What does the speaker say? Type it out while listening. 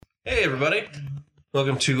Hey, everybody.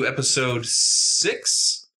 Welcome to episode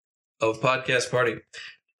 6 of Podcast Party.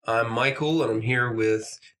 I'm Michael, and I'm here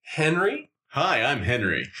with Henry. Hi, I'm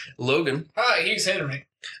Henry. Logan. Hi, he's Henry.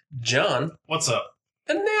 John. What's up?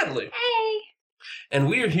 And Natalie. Hey! And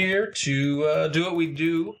we are here to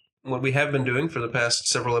do what we have been doing for the past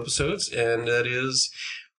several episodes, and that is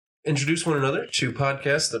introduce one another to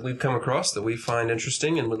podcasts that we've come across that we find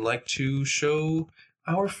interesting and would like to show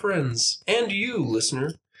our friends and you,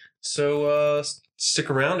 listener. So stick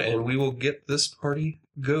around and we will get this party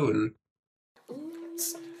going.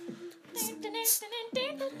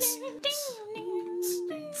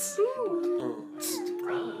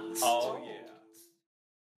 Oh, yeah.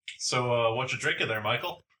 So, what you drinking there,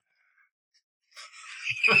 Michael?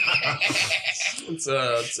 It's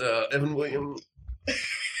Evan Williams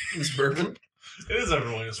bourbon. It is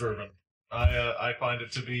Evan Williams bourbon. I find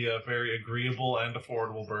it to be a very agreeable and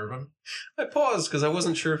affordable bourbon. I paused because I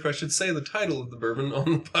wasn't sure if I should say the title of the bourbon on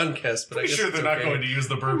the podcast, but I Pretty guess sure it's they're not okay. going to use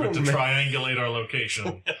the bourbon to Oh, man. triangulate our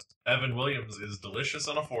location. Evan Williams is delicious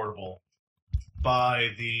and affordable. Buy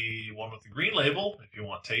the one with the green label if you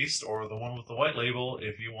want taste, or the one with the white label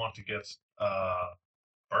if you want to get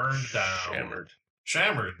burned down.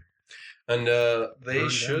 Shammered. And they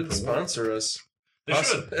Burned should down for sponsor us. They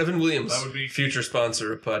Awesome. should. Evan Williams, That would be future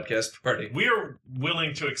sponsor of Podcast Party. We are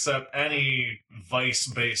willing to accept any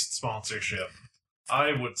Vice-based sponsorship.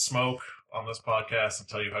 I would smoke on this podcast and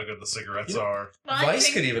tell you how good the cigarettes are. Well,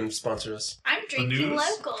 Vice could even sponsor us. I'm drinking news?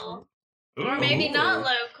 local. Ooh. Or maybe Ooh. not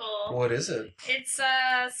local. What is it? It's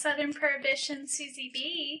Southern Prohibition Susie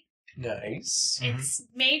B. Nice. Mhm. It's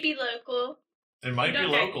maybe local. It might be You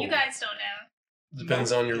don't local. You guys don't know.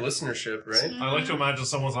 Depends on your listenership, right? I like to imagine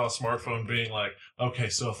someone's on a smartphone being like, okay,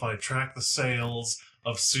 so if I track the sales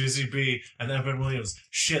of Susie B and Evan Williams,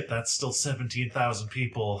 shit, that's still 17,000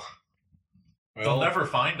 people. They'll never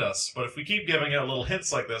find us. But if we keep giving out little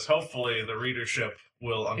hints like this, hopefully the readership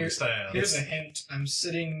will understand. Here's a hint. I'm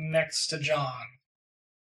sitting next to John.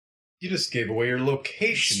 You just gave away your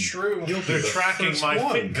location. It's true. You'll be They're the tracking first my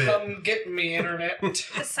one. Fitbit. Come get me, Internet.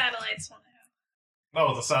 The satellites will know.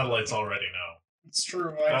 No, the satellites already know. It's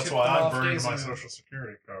true. That's took why them I off burned days my ago. social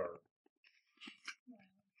security card.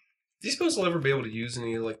 Do you suppose we'll ever be able to use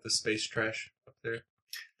any like the space trash up there?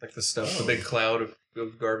 Like the stuff, the big cloud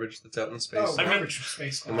of garbage that's out in space? Oh, I mean- garbage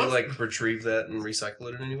space Can we cloud. like retrieve that and recycle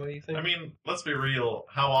it in any way, you think? I mean, let's be real.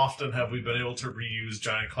 How often have we been able to reuse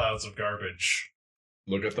giant clouds of garbage?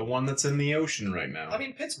 Look at the one that's in the ocean right now. I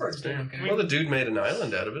mean, Pittsburgh's doing okay. Well, the dude made an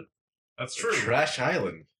island out of it. That's The true. Trash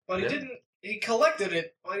Island. But he Yeah. didn't. He collected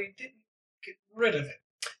it, but he didn't get rid of it.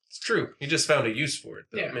 It's true. He just found a use for it.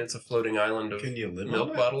 Yeah. I mean, it's a floating island of Can you live milk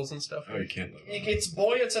on it? bottles and stuff. Oh, you can't live on it. It's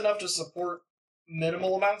buoyant enough to support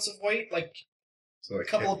minimal amounts of weight. Like So a like,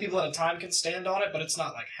 couple of people at a time can stand on it, but it's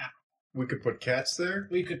not like half. we could put cats there?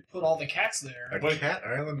 We could put all the cats there. A Wait. cat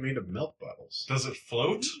island made of milk bottles. Does it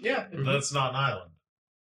float? Yeah. That's not an island.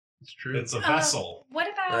 It's true. It's a vessel. What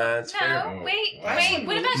about... That's no, fair. wait. That's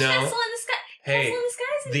What about No. Castle in the Sky? Hey, Castle in the Sky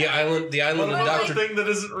is the island Well, of that's Doctor. the thing that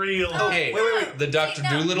isn't real. Oh, Hey, no. the Doctor No.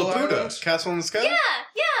 Doolittle Laputa. island. Castle in the Sky? Yeah.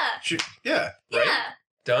 Yeah. Right? Yeah.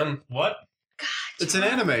 Done. What? God. It's an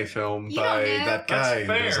anime film You by don't know. that That's guy.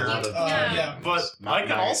 There's a fair. lot of Yeah. But Not I can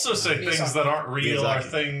nice. also say Miyazaki. things that aren't real are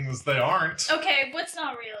Miyazaki. things they aren't. Okay, what's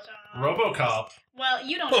not real, John? RoboCop. Well,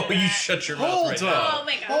 you don't know Oh, that. you shut your mouth Hold right up. now. Oh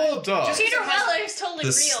my god. Hold up. Just- Peter It hasn't- Weller is totally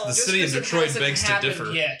This- real. the Just city of 'cause it Detroit hasn't begs to happened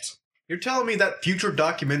differ. Yet. You're telling me that future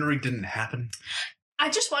documentary didn't happen? I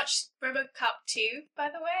just watched RoboCop 2, by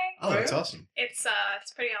the way. Oh, that's awesome. It's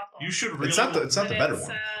pretty awful. You should really. It's not the But better it's,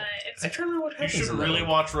 one. It's I don't remember what You happens should in that really one.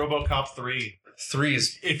 watch RoboCop 3. 3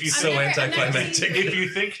 is If you I've so never- I've never anticlimactic. seen if you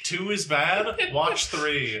think 2 is bad, watch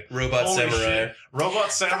 3. Robot Holy Samurai. shit.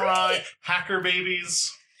 Robot Samurai, Hacker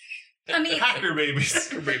Babies. I mean, Hacker Babies.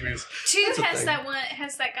 Babies. 2 That's a has thing.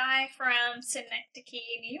 that guy from Synecdoche,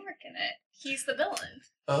 New York in it. He's the villain.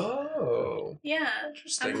 Oh, Yeah.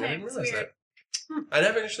 interesting. I Okay, didn't it's realize weird. that. I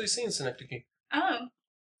haven't actually seen Synecdoche. Oh.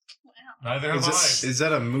 Wow. Neither have I. Is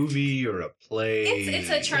that a movie or a play? It's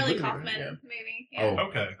a Charlie movie, right? Kaufman Yeah. movie. Yeah. Oh,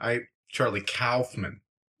 Okay. Charlie Kaufman.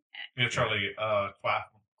 Yeah, Charlie Quack.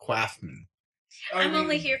 Kaufman. I'm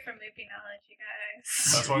only here for movie knowledge, you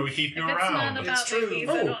guys. That's why we keep If you it's around. not It's about true. movies,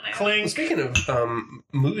 I Oh, don't know. Well, Clink. speaking of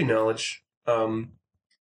movie knowledge,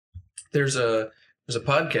 there's a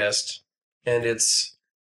podcast, and it's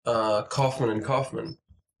Kaufman and Kaufman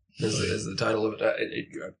is the title of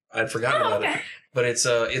it. I'd forgotten Oh, about okay. it, but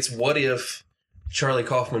it's what if Charlie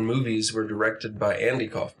Kaufman movies were directed by Andy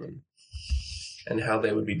Kaufman, and how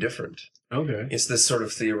they would be different. Okay. It's this sort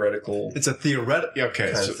of theoretical. It's a theoretical.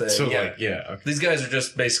 Okay. Kind of thing, yeah. Okay. These guys are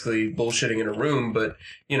just basically bullshitting in a room, but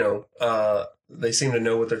they seem to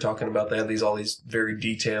know what they're talking about. They have all these very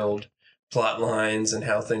detailed plot lines and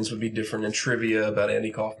how things would be different in trivia about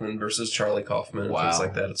Andy Kaufman versus Charlie Kaufman and things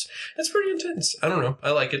like that. It's pretty intense. I don't know.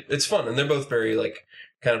 I like it. It's fun, and they're both very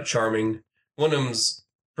kind of charming. One of them's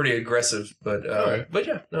pretty aggressive, but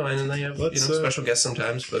yeah, no, and they have special guests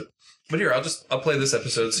sometimes. But here, I'll play this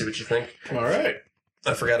episode, see what you think. All right.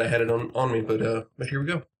 I forgot I had it on me, but here we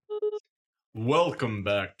go. Welcome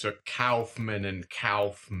back to Kaufman and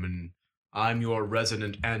Kaufman. I'm your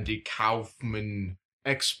resident Andy Kaufman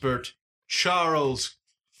expert, Charles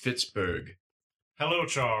Fitzberg. Hello,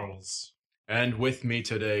 Charles. And with me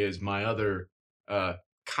today is my other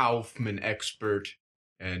Kaufman expert,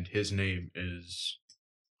 and his name is...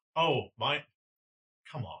 Oh,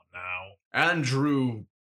 come on now. Andrew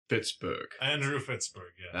Fitzberg. Andrew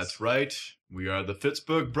Fitzberg, yes. That's right. We are the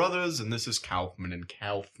Fitzberg brothers, and this is Kaufman and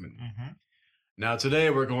Kaufman. Mm-hmm. Now, today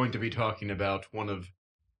we're going to be talking about one of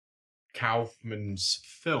Kaufman's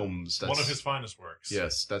films. One of his finest works.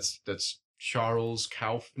 Yes, that's Charles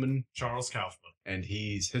Kaufman. Charles Kaufman. And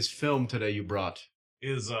his film today you brought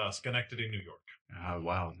is Schenectady, New York.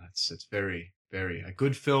 Wow, it's very, very a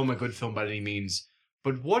good film by any means.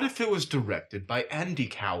 But what if it was directed by Andy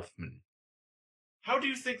Kaufman? How do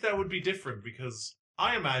you think that would be different? Because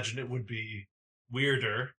I imagine it would be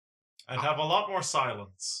weirder and have a lot more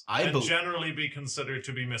silence and generally be considered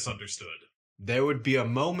to be misunderstood. There would be a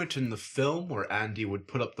moment in the film where Andy would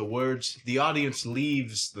put up the words, the audience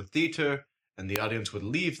leaves the theater, and the audience would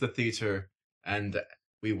leave the theater, and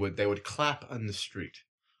they would clap on the street.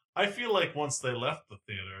 I feel like once they left the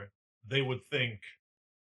theater, they would think,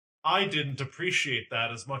 I didn't appreciate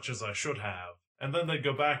that as much as I should have, and then they'd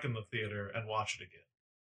go back in the theater and watch it again.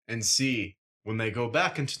 And see, when they go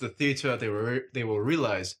back into the theater, they will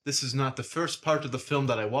realize, this is not the first part of the film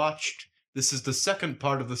that I watched, this is the second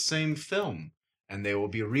part of the same film, and they will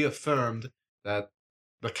be reaffirmed that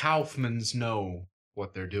the Kaufmans know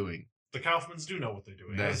what they're doing. The Kaufmans do know what they're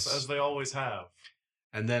doing, as they always have.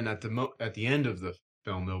 And then at the end of the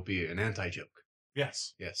film, there'll be an anti-joke.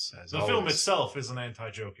 Yes. Yes, as the always. film itself is an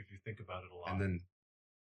anti-joke if you think about it a lot. And then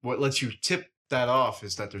what lets you tip that off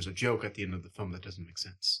is that there's a joke at the end of the film that doesn't make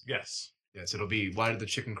sense. Yes. Yes, it'll be, why did the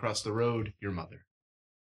chicken cross the road? Your mother.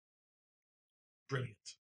 Brilliant.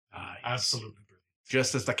 Ah, yes. Absolutely brilliant.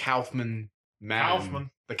 Just as the Kaufman man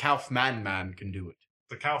can do it.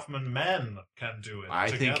 The Kaufman men can do it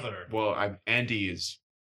together. Andy is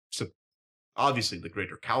obviously the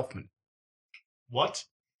greater Kaufman. What?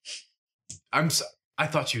 I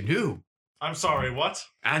thought you knew. I'm sorry, what?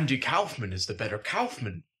 Andy Kaufman is the better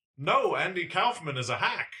Kaufman. No, Andy Kaufman is a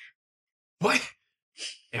hack. What?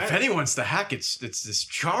 If anyone's the hack, it's this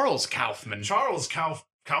Charles Kaufman. Charles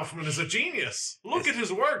Kaufman is a genius. Look at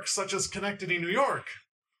his work, such as Schenectady, New York.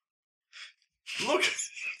 Look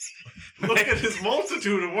at his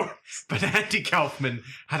multitude of works. But Andy Kaufman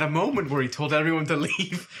had a moment where he told everyone to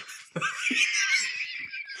leave.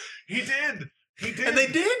 He did. And they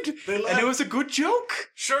did. And it was a good joke.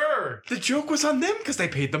 Sure. The joke was on them because they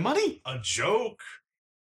paid the money. A joke?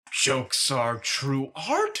 Jokes are true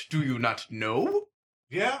art. Do you not know?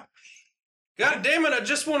 Yeah. God damn it, I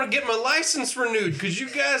just want to get my license renewed. Could you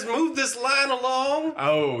guys move this line along?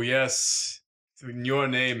 Oh, yes. Your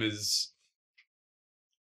name is...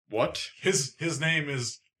 What? His name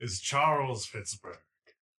is Charles Fitzberg.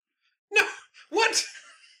 No, what?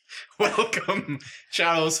 Welcome,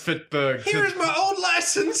 Charles Fitzberg. Here's my old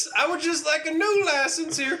license. I would just like a new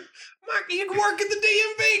license here. Mike, you can work at the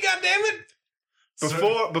DMV,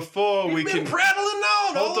 goddammit. Before we You've can... been prattling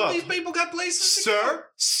on. Hold All up. these people got places to go.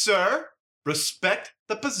 Sir, respect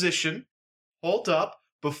the position. Hold up.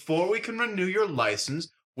 Before we can renew your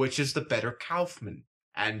license, which is the better Kaufman?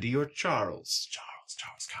 Andy or Charles?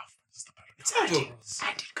 Charles Kaufman is the better It's Kaufman.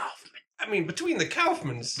 Andy Kaufman. I mean, between the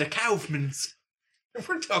Kaufmans. The Kaufmans. If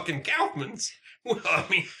we're talking Kaufmans, well, I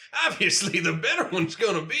mean, obviously the better one's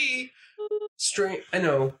gonna be. Strange. I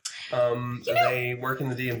know. They work in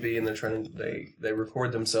the DMV and they're trying to. They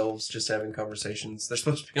record themselves just having conversations. They're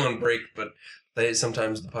supposed to be on break, but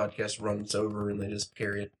sometimes the podcast runs over and they just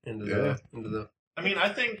carry it into the. I mean, I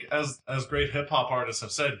think as great hip hop artists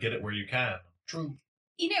have said, get it where you can. True.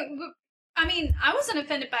 I mean, I wasn't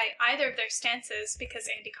offended by either of their stances because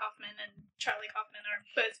Andy Kaufman and Charlie Kaufman are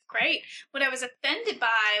both great. What I was offended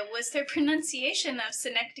by was their pronunciation of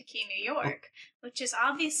Synecdoche, New York, which is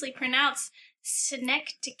obviously pronounced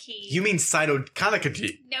Synecdoche. You mean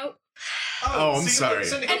Cytokinetici? Nope. Oh, I'm sorry.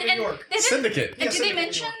 Syndicate New York. Syndicate. And Yeah, do they Syndicate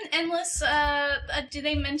mention New York. Endless? Do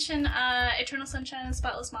they mention Eternal Sunshine of the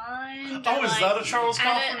Spotless Mind? Oh, or, is that a Charles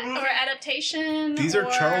Kaufman movie? Or adaptation? These are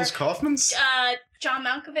or, Charles Kaufman's? John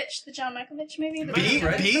Malkovich, the John Malkovich maybe.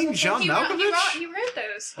 Being John Malkovich? He wrote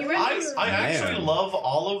those. He wrote those. I actually Man. love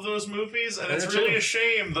all of those movies, and it's really a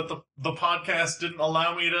shame that the podcast didn't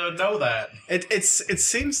allow me to know that. It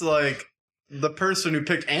seems like the person who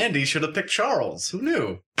picked Andy should have picked Charles. Who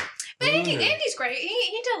knew? But Andy's great. He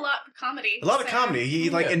did a lot for comedy. A lot of comedy. He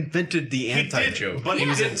invented the He anti-joke. did, but He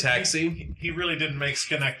was in didn't- Taxi. He really didn't make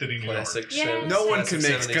Schenectady, New York. Classic. Yes. show. No one Classic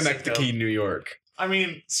can make 70s Schenectady, sitcom. New York. I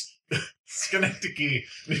mean, Schenectady,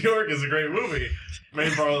 New York is a great movie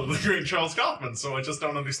made by the great Charles Kaufman, so I just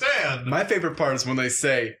don't understand. My favorite part is when they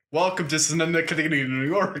say, "Welcome to Schenectady, New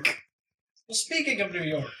York." Well, speaking of New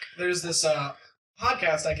York, there's this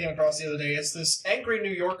podcast I came across the other day. It's this angry New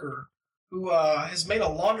Yorker who has made a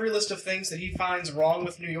laundry list of things that he finds wrong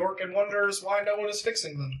with New York and wonders why no one is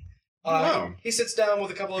fixing them. Wow. He sits down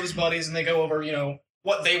with a couple of his buddies and they go over,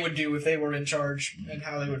 what they would do if they were in charge and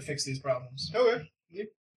how they would fix these problems. Okay.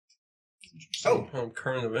 Oh,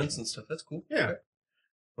 current events and stuff. That's cool. Yeah.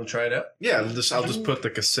 We'll try it out. Yeah, I'll just put the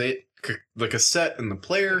cassette in the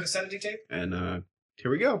player, Cassette tape? and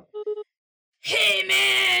here we go. Hey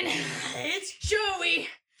man, it's Joey.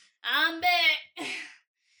 I'm back.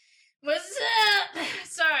 What's up?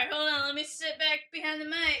 Sorry, hold on. Let me sit back behind the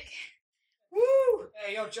mic. Woo!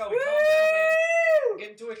 Hey, yo, Joey, calm down, man. You're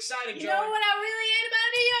getting too excited, Joey. You know what I really hate about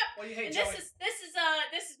New York? What do you hate, And Joey?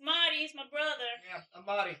 this is Marty. He's my brother. Yeah, I'm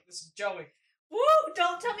Marty. This is Joey. Woo!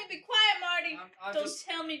 Don't tell me to be quiet, Marty. I'm Don't just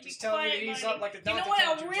tell me to be just telling quiet, you to ease Marty. up like the You know doctor what I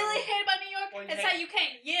told you, really Joey. hate about New York? What do you It's hate? how you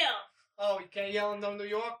can't yell. Oh, you can't yell in New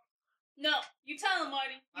York? No, you tell him,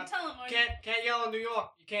 Marty. You tell him, Marty. Can't yell in New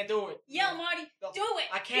York. You can't do it. Yell, Marty. No, Do it.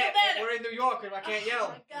 I can't. Feel better. We're in New York and I can't Oh yell.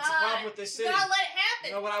 my It's a problem with this You city. gotta let it happen.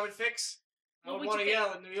 You know what I would fix? I What would would want to you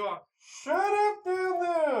yell in New York. Shut up down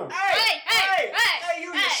there! Hey,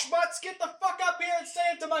 you hey. schmutz, get the fuck up here and say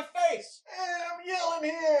it to my face. Hey, I'm yelling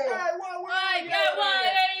here! Hey, what I are you got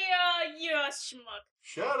yelling at? you're a schmuck.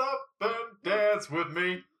 Shut up and dance with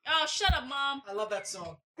me. Oh, shut up, Mom. I love that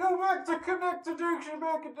song. Go back to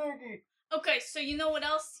Connect-a-Dookie. Okay, so you know what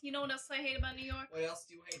else? You know what else I hate about New York? What else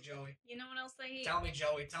do you hate, Joey? You know what else I hate? Tell me,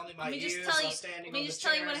 Joey. Tell me my Let me just ears tell are you- standing Let me on just the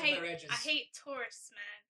tell you what I chairs and hate. their edges. I hate tourists,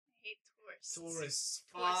 man. I hate tourists. Tourists.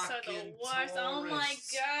 Tourists are the Fucking worst. Oh my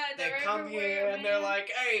tourists. god, They they're come everywhere, here and they're man. like,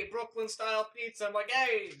 hey, Brooklyn style pizza. I'm like,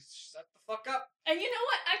 hey, shut the fuck up. And you know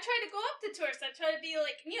what? I try to go up to tourists. I try to be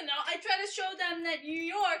like, I try to show them that New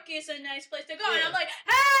York is a nice place to go. And Yeah. I'm like,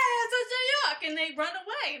 hey, this is New York. And they run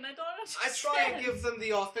away. And I don't I understand. try and give them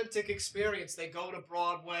the authentic experience. They go to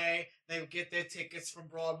Broadway. They get their tickets from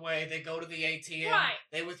Broadway. They go to the ATM. Right.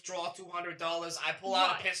 They withdraw $200. I pull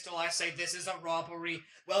out Right. a pistol. I say, this is a robbery.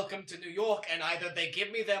 Welcome to New York. And either they give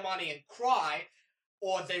me their money and cry,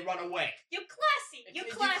 or they run away. You're classy. You're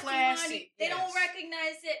You're classy, classy, Marty. They don't yes.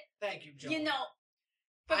 recognize it. Thank you, Joe.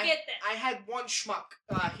 Forget that. I had one schmuck.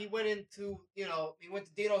 He went into, he went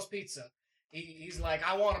to Dino's Pizza. He's like,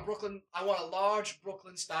 I want a large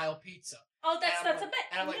Brooklyn style pizza. Oh, that's And I'm a like- bit.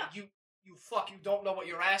 And I'm like, you don't know what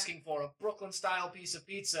you're asking for. A Brooklyn style piece of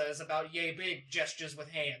pizza is about yay big gestures with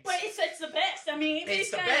hands. But it's the best. I mean,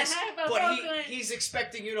 It's the gotta best, have a but Brooklyn. he's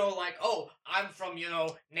expecting, like, oh, I'm from,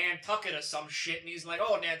 Nantucket or some shit, and he's like,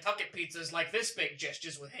 oh, Nantucket pizza is like this big,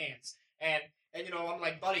 gestures with hands. And I'm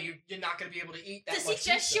like, buddy, you're not gonna be able to eat that Does he much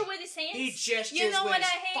gesture pizza. with his hands? He gestures You know with what his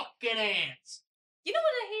I hate? fucking hands. You know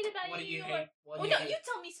what I hate about What do New you York? hate? What do Oh you no, hate? you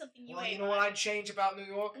tell me something you Well, hate. you know what I'd change about New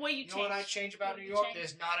York? What you know what I'd change? change about What New you York? change?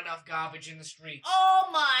 There's not enough garbage in the streets. Oh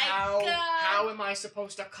my god! How am I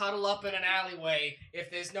supposed to cuddle up in an alleyway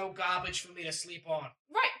if there's no garbage for me to sleep on?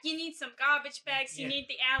 Right, you need some garbage bags. You Yeah. need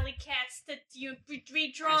the alley cats to be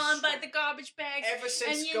redrawn by the garbage bags. Ever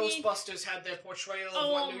since And you need- Ghostbusters had their portrayal of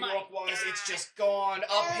Oh what New my York was, it's God. just gone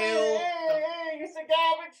uphill. you said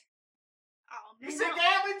garbage. Oh, You no. said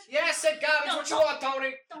garbage. Yeah, I said garbage. No, what you don't- want,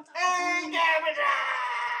 Tony? Don't talk Hey, to me. garbage.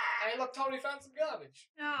 Hey, look, Tony found some garbage.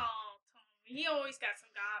 Oh, Tony, he always got some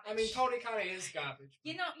garbage. I mean, Tony kind of is garbage.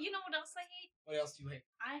 You know what else I hate? What else do you hate?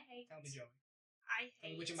 I hate. Tell me, Joey. I Tell me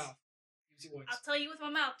hate. with your mouth. Use your words. I'll tell you with my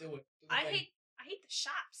mouth. Do it. Do the I thing. hate the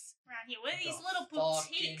shops around here. What are these The little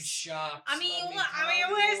fucking boutiques? shops. I mean, let me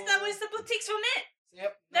where's tell the boutiques for men? you.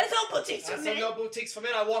 Yep. There's no boutiques for That's men. no boutiques for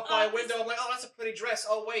men. I walk by a Oh, window. I'm like, oh, that's a pretty dress.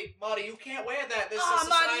 Oh, wait, Marty, you can't wear that. This Oh, society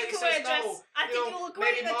Marty, you can says wear a dress. no. I think you look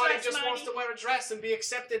great maybe in a Marty dress, just Marty. wants to wear a dress and be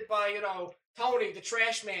accepted by, Tony, the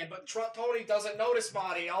trash man. But Tony doesn't notice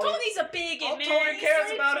Marty. Tony's a bigot, All man. Tony He's cares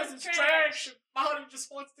straight about for is his trash. trash. Marty just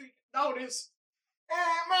wants to notice. Hey,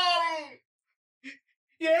 Marty.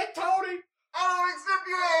 Yeah, Tony. I don't accept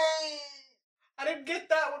you. I didn't get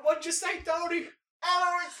that one. What'd you say, Tony? I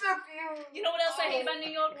don't accept you. You know what else I hate about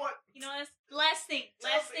New York? What? You know, that's last thing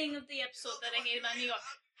of the episode that I hate about New York.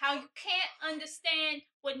 How you can't understand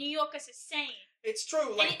what New Yorkers are saying. It's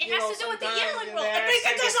true. Like, it has to do with the sometimes yelling the roll. accent Everybody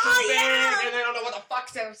gets goes, too "Oh, big, yeah!" and they don't know what the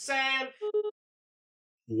fuck they're saying.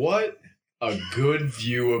 What a good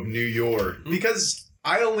view of New York. Because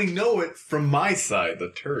I only know it from my side, the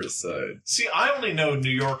tourist side. See, I only know New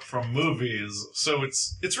York from movies, so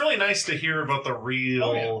it's really nice to hear about the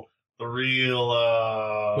real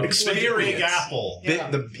Experience. Big Apple. Yeah.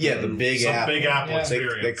 The Big Some Apple. Big Apple Yeah.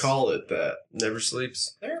 experience. They call it that. Never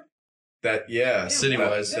sleeps.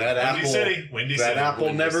 City-wise. That Windy apple. City. Windy That City. apple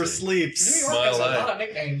Windy never City. New sleeps. York has a Mile lot high. of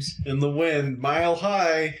nicknames. In the wind, mile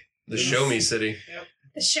high. The Show Me City.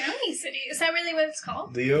 The Show Me City. Is that really what it's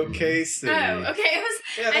called? The OK City. Oh, okay. It was.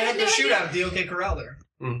 Yeah, I they had had the no idea. shootout at the OK Corral there.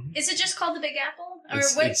 Mm-hmm. Is it just called the Big Apple, or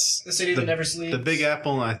It's, what? it's The city that never sleeps. the Big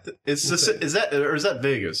Apple. And is that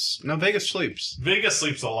Vegas? No, Vegas sleeps. Vegas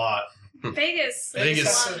sleeps a lot. Vegas.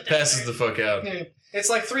 Vegas Vegas passes the fuck out. Yeah.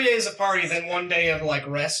 It's like 3 days of party, then 1 day of like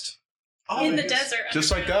rest. in the Vegas. desert.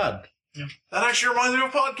 Just like underground. God. That actually reminds me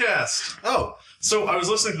of a podcast. Oh, So I was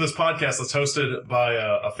listening to this podcast that's hosted by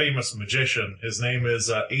a famous magician. His name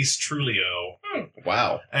is Ace Trulio.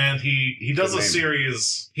 wow. And he does Good a name.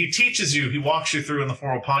 series. He teaches you, he walks you through in the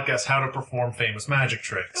form of podcast how to perform famous magic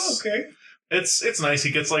tricks. Okay. It's nice.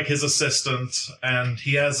 He gets like his assistant, and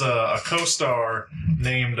he has a co-star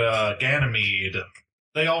named Ganymede.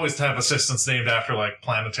 They always have assistants named after like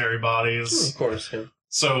planetary bodies. Of course, yeah.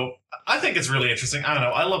 So I think it's really interesting. I don't know.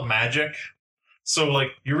 I love magic. So like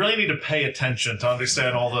you really need to pay attention to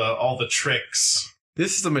understand all the tricks.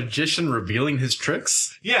 This is a magician revealing his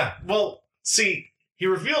tricks? Yeah, well, see, he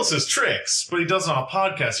reveals his tricks, but he does it on a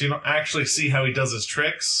podcast. You don't actually see how he does his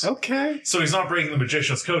tricks. Okay. So he's not breaking the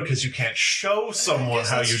magician's code because you can't show someone guess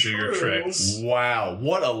how that's you do your true. tricks. Wow,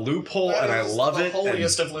 what a loophole, That and I is love the it.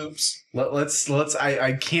 holiest of loops. Let's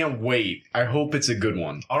I can't wait. I hope it's a good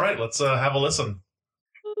one. All right, let's have a listen.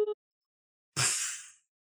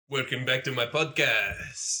 Welcome back to my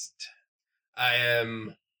podcast. I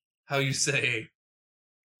am, how you say,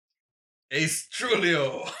 Ace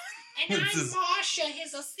Trulio. And This is- Marsha,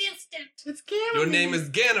 his assistant. It's Your name is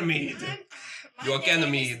Ganymede. You're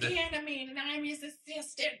Ganymede. Ganymede, and I'm his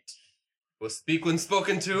assistant. Will speak when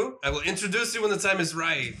spoken to. I will introduce you when the time is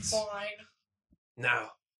right. Fine. Now,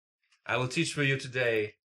 I will teach for you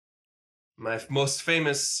today my most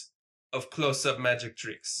famous of close-up magic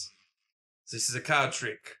tricks. This is a card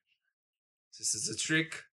trick. This is a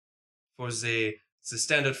trick for the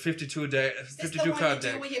standard 52 card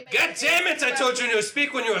deck. God damn it! I told you to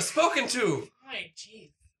speak when you are spoken to. Right,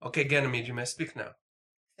 jeez. Okay, Ganymede, you may speak now.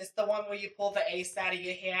 Is this the one where you pull the ace out of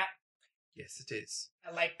your hat? Yes, it is.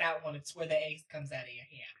 I like that one. It's where the ace comes out of your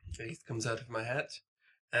hat. The eighth comes out of my hat,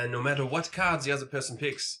 and no matter what cards the other person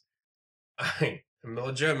picks, I am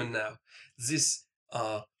more German now. This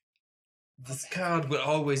card will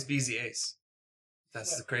always be the ace.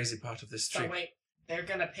 That's the crazy part of this So trick. wait, they're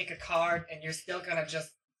gonna pick a card, and you're still gonna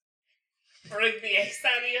just bring the ace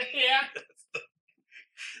out of your hat?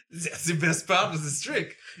 That's the best part of this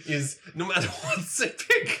trick, is no matter what they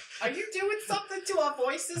pick. Are you doing something to our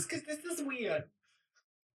voices? Because this is weird.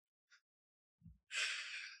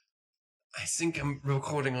 I think I'm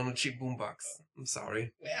recording on a cheap boombox. I'm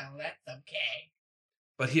sorry. Well, that's okay.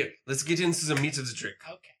 But here, let's get into the meat of the trick.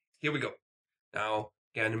 Okay. Here we go. Now,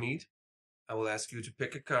 Ganymede, I will ask you to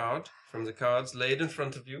pick a card from the cards laid in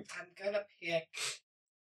front of you. I'm gonna pick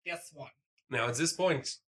this one. Now, at this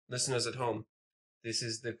point, listeners at home, this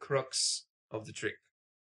is the crux of the trick.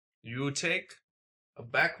 You take a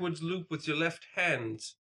backwards loop with your left hand,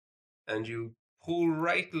 and you pull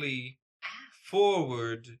rightly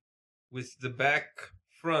forward with the back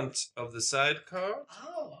front of the side card.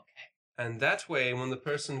 Oh, okay. And that way, when the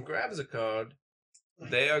person grabs a card,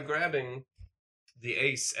 they are grabbing the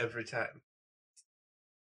ace every time.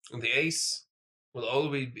 And the ace will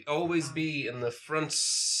always be in the front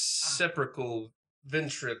sepulchral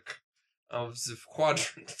ventricle of the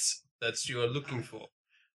quadrant that you are looking for.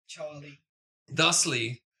 Charlie,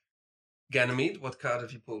 Thusly, Ganymede, what card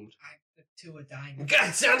have you pulled? I the two of diamonds.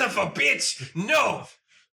 God son of a bitch! No!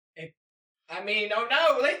 I mean, oh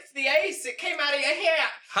no, it's the ace. It came out of your hat.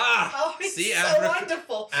 Ha! Oh, it's See, so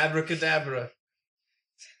wonderful. Abracadabra.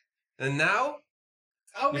 And now,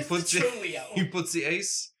 Oh, you Mr. put the- Trulio. you put the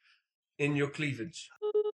ace in your cleavage.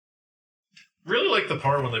 Really like the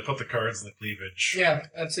part when they put the cards in the cleavage. Yeah,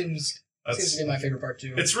 that seems That's, to be my favorite part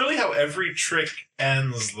too. it's really how every trick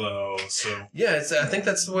ends, though. So Yeah, I think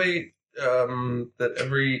that's the way that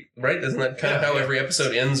every right? Isn't that kind of how every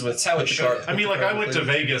episode ends with? That's how it with the should. card? I mean, like, with the I went to card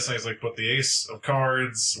Vegas and he's like, put the ace of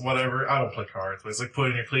cards, whatever. I don't play cards, but it's like, put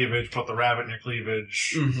in your cleavage, put the rabbit in your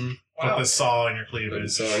cleavage, Mm-hmm. put the saw in your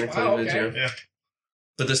cleavage. So on your Wow, cleavage, okay. yeah. Yeah.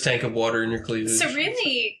 Put this tank of water in your cleavage. So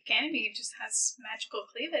really, Ganymede just has magical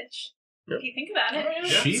cleavage. Yep. If you think about it, Oh,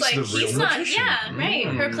 yeah. Yeah. She's it's like the real he's not. magician. Yeah, right.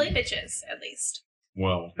 Her Mm. cleavage is at least.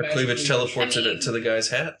 Well, Her cleavage teleports I mean- it to the guy's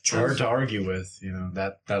hat. it's hard to argue with,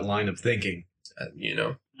 that line of thinking. You know,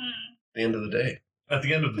 Mm. at the end of the day. At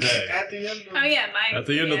the end of the day. At the end of Oh yeah, my. At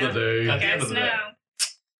the end of the day. At the end Guys of the day.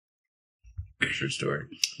 know. True story.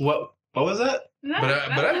 What was that? No, But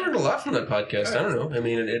I no. learned a lot from that podcast. I don't know. I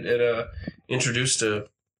mean, it introduced a.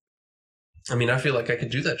 I mean, I feel like I could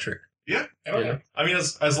do that trick. Oh, You yeah. know? I mean,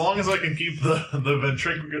 as long as I can keep the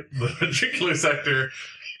ventricular sector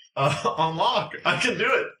on lock, I can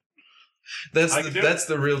do it. That's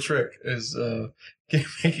the real trick is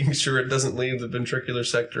making sure it doesn't leave the ventricular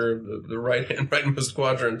sector of the rightmost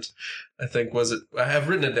quadrant. I think was it. I have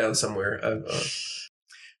written it down somewhere.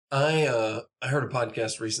 I heard a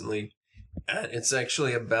podcast recently. And it's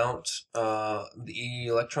actually about the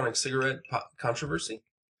electronic cigarette controversy.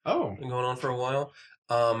 Oh. Been going on for a while.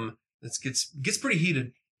 It gets pretty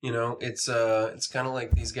heated. You know, it's kind of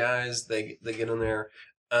like these guys. They get in there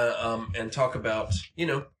and talk about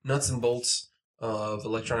nuts and bolts of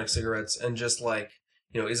electronic cigarettes and just like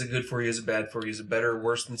is it good for you? Is it bad for you? Is it better or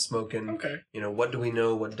worse than smoking? Okay. What do we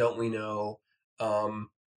know? What don't we know?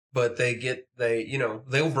 But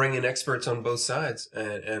they'll bring in experts on both sides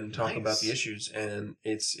and talk about the issues, and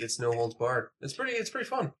it's no holds barred. It's pretty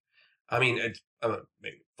fun. I mean,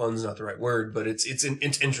 maybe fun's not the right word, but it's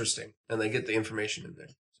interesting, and they get the information in there.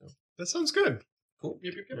 So That sounds good. cool.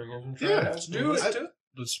 Yep, yep, yep. Yeah, let's do it.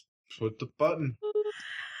 Let's put the button.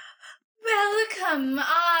 Welcome.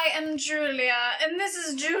 I am Julia, and this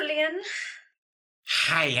is Julian.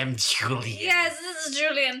 Hi, I'm Julia. Yes, this is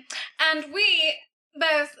Julian, and we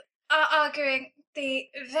both are arguing the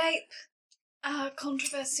vape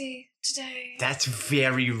controversy today. That's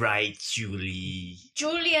very right, Julie.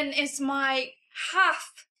 Julian is my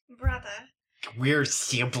half brother. We're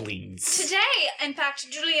siblings. Today, in fact,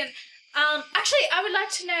 Julian, actually, I would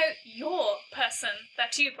like to know your person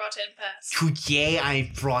that you brought in first. Today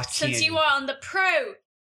I brought Since in... you are on the pro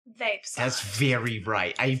vape side. That's very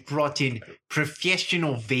right. I brought in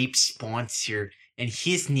professional vape sponsor, and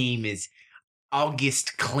his name is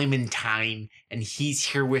August Clementine, and he's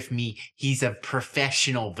here with me. He's a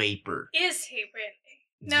professional vapor. Is he really?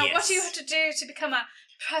 Now, what do you have to do to become a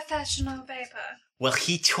professional vapor? Well,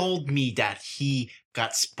 he told me that he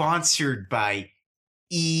got sponsored by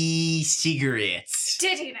e-cigarettes.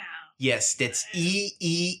 Did he now? Yes, that's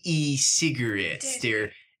E cigarettes. Did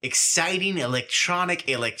They're exciting electronic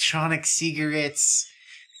cigarettes.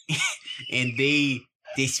 And they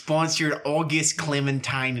sponsored August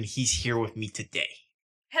Clementine, and he's here with me today.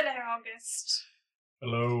 Hello, August.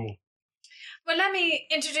 Hello. Well, let me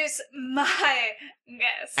introduce my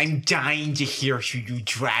guest. I'm dying to hear who you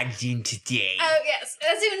dragged in today. Oh, yes.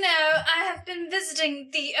 As you know, I have been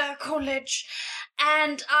visiting the college,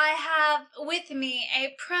 and I have with me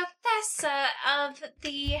a professor of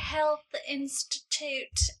the Health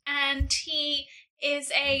Institute, and he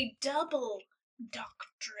is a double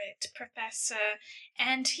doctorate professor,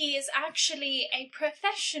 and he is actually a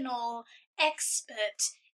professional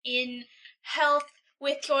expert in health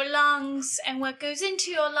with your lungs and what goes into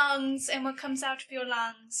your lungs and what comes out of your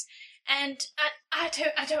lungs. And I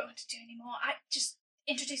don't want to do anymore. I just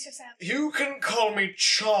introduce yourself. You can call me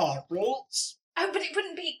Charles. Oh, but it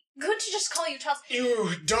wouldn't be good to just call you Charles.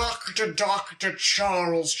 You Dr.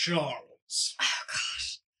 Charles. Oh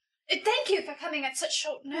gosh. Thank you for coming at such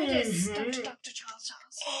short notice, Mhm. Dr. Charles.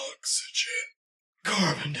 Oxygen.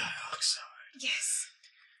 Carbon dioxide. Yes.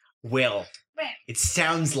 Well, Well, it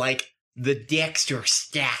sounds like the decks are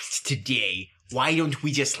stacked today. Why don't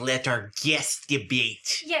we just let our guest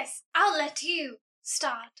debate? yes, I'll let you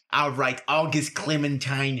start. All right, August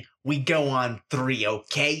Clementine, we go on 3,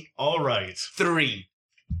 okay? All right. 3.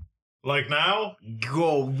 Like now?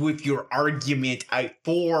 Go with your argument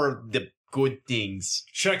for the good things.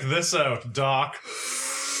 Check this out, Doc.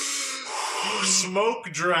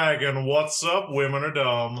 Smoke Dragon, what's up? Women are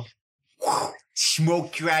dumb.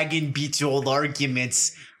 Smoke Dragon beats all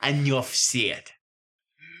arguments. Enough said.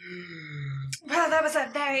 Well, that was a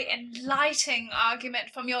very enlightening argument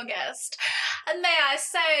from your guest. And may I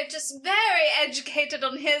say, just very educated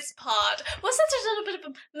on his part. Was that a little bit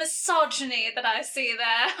of misogyny that I see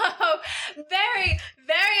there? Oh, very,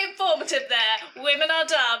 very informative there. Women are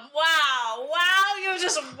dumb. Wow, you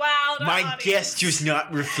just wowed our My audience. guest does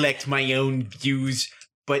not reflect my own views.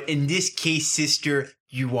 But in this case, sister,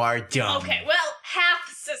 you are dumb. Okay, well, half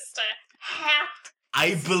sister, half.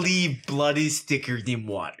 I believe blood is thicker than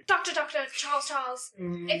water. Doctor, Charles,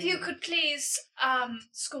 if you could please,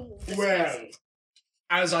 school this Well, person.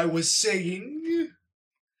 as I was saying,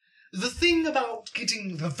 the thing about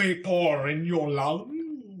getting the vapor in your lungs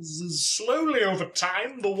is slowly over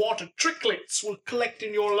time the water tricklets will collect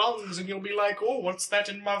in your lungs and you'll be like, oh, what's that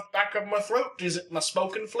in my back of my throat? Is it my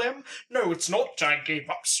smoking phlegm? No, it's not. I gave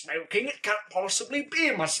up smoking. It can't possibly be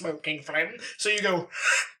my smoking phlegm. So you go...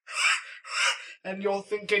 and you're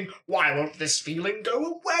thinking, why won't this feeling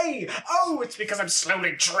go away? Oh, it's because I'm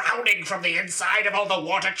slowly drowning from the inside of all the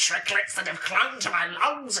water tricklets that have clung to my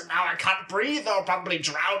lungs, and now I can't breathe. I'll probably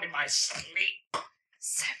drown in my sleep.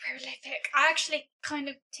 So prolific. I actually kind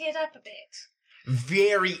of teared up a bit.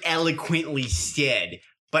 Very eloquently said.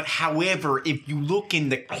 But however, if you look in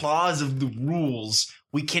the clause of the rules,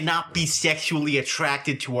 we cannot be sexually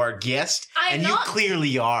attracted to our guest, and you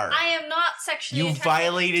clearly are. I am not sexually You attracted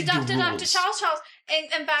violated to the Dr. rules. Charles.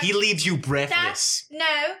 In fact, He leaves you breathless.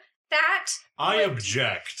 that I would-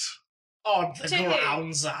 object. On the To who?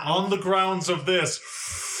 grounds On the grounds of this.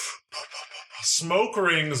 Smoke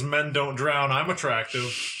rings, men don't drown. I'm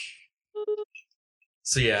attractive.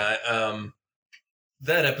 So yeah,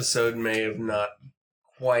 that episode may have not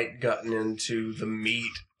quite gotten into the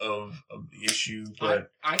meat of the issue,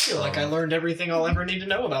 but I feel like I learned everything I'll ever need to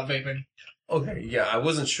know about vaping. okay, yeah, I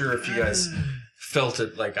wasn't sure if you guys felt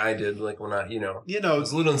it like I did, like when I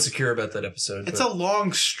was a little insecure about that episode. It's a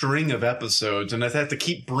long string of episodes, and I have to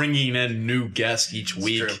keep bringing in new guests each It's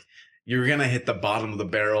week. true. You're gonna hit the bottom of the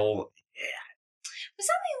barrel. Was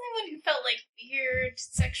I the only one who felt like weird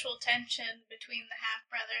sexual tension between the half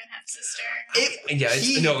brother and half sister? It's Okay.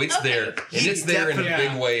 there, and he it's there in a definitely-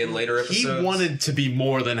 big way in later He episodes. wanted to be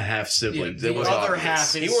more than half siblings. Yeah, it the was other obvious.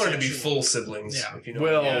 half is He wanted to be sexual. full siblings. Yeah. If you know.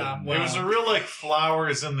 Well, Yeah, It was a real, like,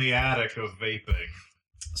 flowers in the attic of vaping.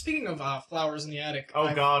 Speaking of flowers in the attic,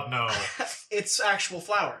 Oh, God, no. it's actual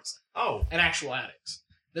flowers Oh. and actual attics.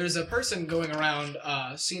 There's a person going around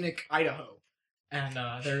scenic Idaho, and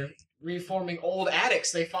they're reforming old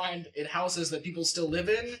attics they find in houses that people still live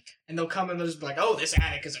in, and they'll come and they'll just be like, oh, this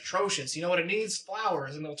attic is atrocious. You know what it needs?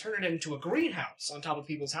 Flowers. And they'll turn it into a greenhouse on top of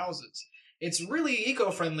people's houses. It's really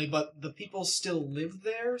eco-friendly, but the people still live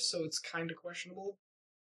there, so it's kind of questionable.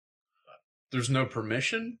 There's no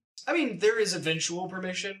permission? I mean, there is eventual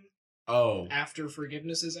permission Oh. after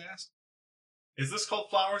forgiveness is asked. Is this called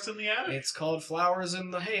flowers in the attic? It's called flowers in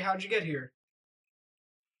the, hey, how'd you get here?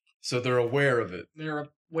 So they're aware of it. They're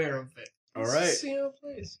aware of it. All right. See how it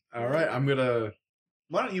plays. All right, I'm gonna...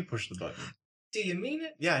 Why don't you push the button? Do you mean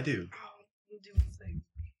it? Yeah, I do. Oh, you do the thing.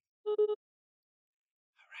 We're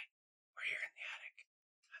here in the attic.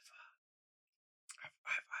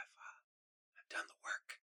 I've done the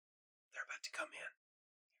work. They're about to come in.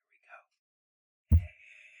 Here we go.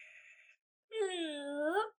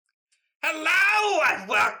 Hello!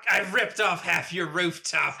 I ripped off half your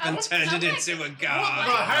rooftop and turned it into a garden.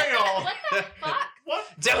 Well, hang on. What the fuck? What?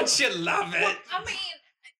 Don't you love it? I mean,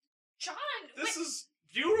 John. This is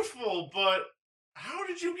beautiful, but how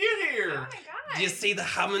did you get Oh here? my god. Do you see the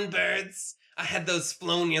hummingbirds? I had those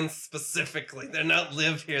flown in specifically. They're not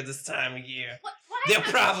live here this time of year. What They'll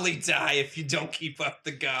happened? probably die if you don't keep up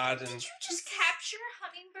the garden. Did you just capture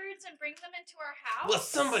hummingbirds and bring them into our house? Well,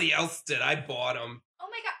 somebody else did. I bought them. Oh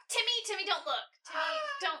my god, Timmy, don't look. Timmy,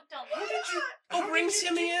 don't How look. did you? Oh, how bring did you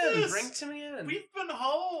Timmy do in. this? Bring Timmy in. We've been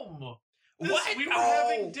home. What? We were Oh.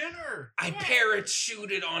 having dinner. I Yeah.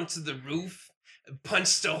 parachuted onto the roof,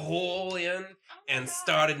 punched a hole in, Oh my and God.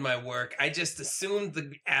 started my work. I just assumed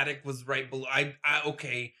the attic was right below.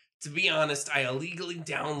 Okay. To be honest, I illegally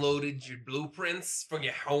downloaded your blueprints for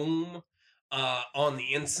your home on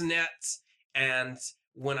the internet, and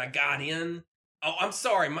when I got in, I'm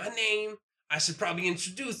sorry, my name. I should probably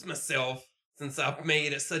introduce myself since I've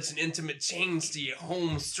made such an intimate change to your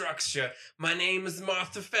home structure. My name is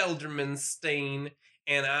Martha Feldermanstein,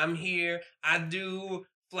 and I'm here. I do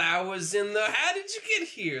flowers in the... How did you get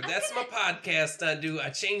here? That's my podcast I do. I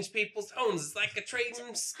change people's homes. It's like a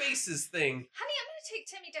trading spaces thing. Honey, I'm gonna take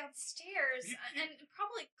Timmy downstairs You- and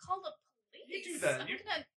probably call the police. You do that. I'm You-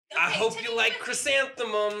 gonna, I okay, hope Timmy, you like come-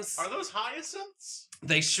 chrysanthemums. Are those hyacinths?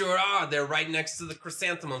 They sure are. They're right next to the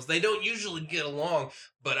chrysanthemums. They don't usually get along,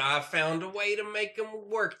 but I found a way to make them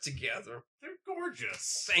work together. They're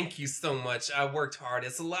gorgeous. Thank you so much. I worked hard.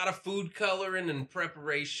 It's a lot of food coloring and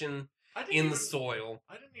preparation I didn't in even, the soil.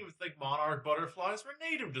 I didn't even think monarch butterflies were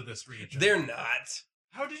native to this region. They're not.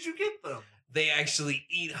 How did you get them? They actually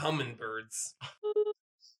eat hummingbirds.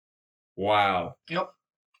 Wow. Yep.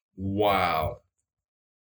 Wow.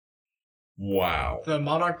 Wow. The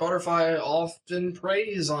monarch butterfly often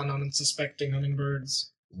preys on unsuspecting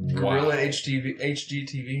hummingbirds. Gorilla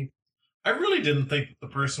HGTV. I really didn't think the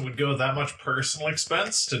person would go that much personal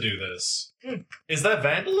expense to do this. Hmm. Is that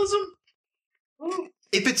vandalism?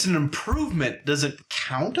 If it's an improvement, does it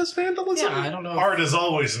count as vandalism? Yeah, I don't know. Art is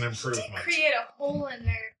always an Did improvement. create a hole in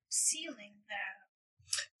their ceiling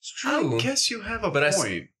there. It's true. I guess you have a But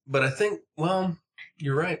point. But I think, well,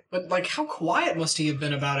 you're right. But like, how quiet must he have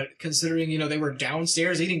been about it, considering they were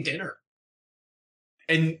downstairs eating dinner?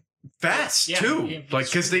 And fast, Yeah, too. yeah, Like,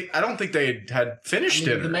 because I don't think they had finished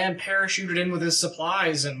dinner. The man parachuted in with his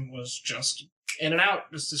supplies and was just in and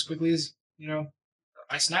out just as quickly as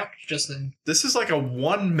I snapped just then. This is like a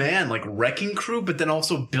one-man, like, wrecking crew, but then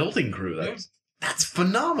also building crew. That's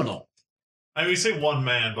phenomenal. I mean, we say one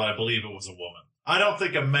man, but I believe it was a woman. I don't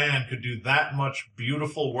think a man could do that much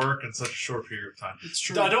beautiful work in such a short period of time. It's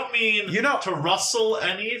true. I don't mean to rustle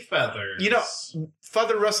any feathers.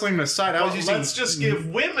 Feather rustling aside, I was using let's just give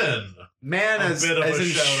women man a as bit of a in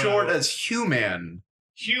shout short out. as human.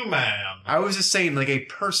 Human. I was just saying, like, a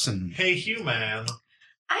person. Hey, human.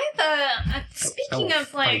 I have speaking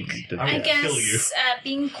of like, I'm I gonna kill you. guess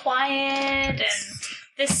being quiet and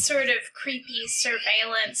this sort of creepy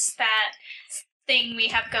surveillance, that thing we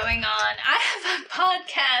have going on. I have a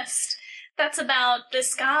podcast that's about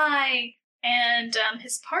this guy and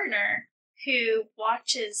his partner who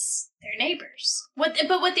watches their neighbors. But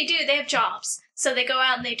what they do, they have jobs. So they go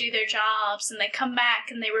out and they do their jobs and they come back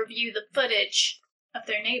and they review the footage of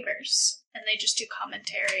their neighbors. And they just do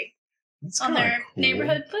commentary on their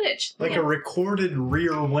neighborhood footage. Like a recorded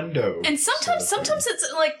rear window. And sometimes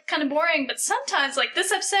it's like kind of boring, but sometimes like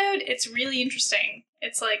this episode, it's really interesting.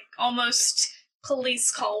 It's like almost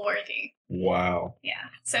police call worthy. Wow. Yeah.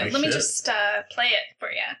 So let me just play it for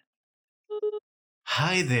you.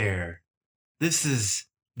 Hi there. This is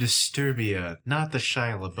Disturbia, not the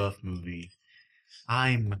Shia LaBeouf movie.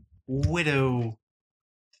 I'm Widow.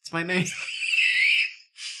 That's my name.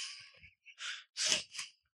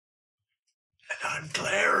 And I'm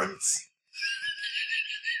Clarence.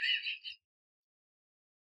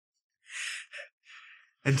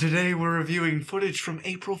 And today we're reviewing footage from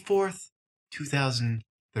April 4th,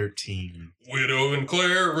 2013. Widow and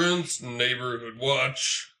Clarence, neighborhood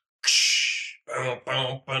watch.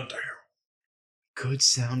 Good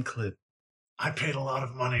sound clip. I paid a lot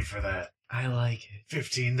of money for that. I like it.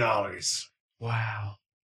 $15. Wow.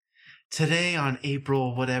 Today on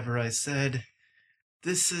April whatever I said,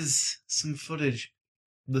 this is some footage.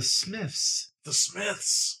 The Smiths The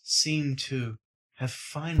Smiths. seem to have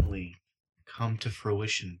finally come to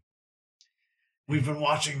fruition. We've been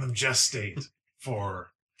watching them gestate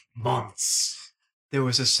for months. There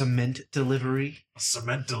was a cement delivery, A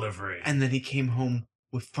cement delivery. and then he came home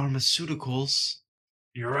with pharmaceuticals,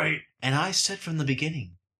 You're right. and I said from the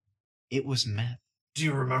beginning, it was meth. Do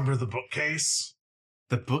you remember the bookcase?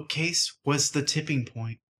 The bookcase was the tipping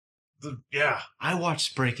point. Yeah, I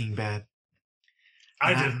watched Breaking Bad.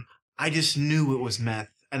 I And didn't. I just knew it was meth,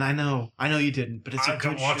 and I know you didn't, but it's a I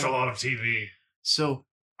good don't watch show. a lot of TV. So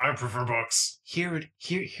I prefer books.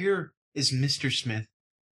 here is Mr. Smith.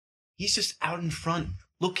 He's just out in front,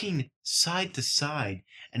 looking side to side,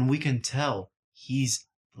 and we can tell he's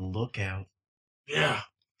the lookout. Yeah.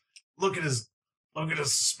 Look at his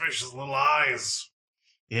suspicious little eyes.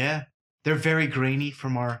 Yeah, they're very grainy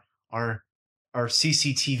from our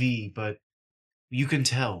CCTV, but you can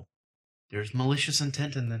tell there's malicious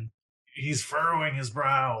intent in them. He's furrowing his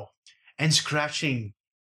brow. And scratching,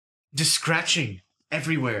 just scratching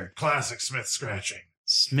everywhere. Classic Smith scratching.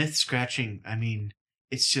 Smith scratching, I mean,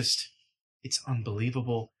 it's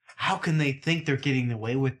unbelievable. How can they think they're getting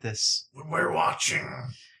away with this? When we're watching.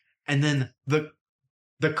 And then the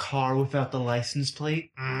car without the license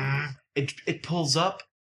plate, it pulls up,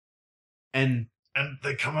 and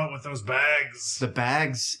they come out with those bags. the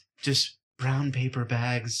bags, just brown paper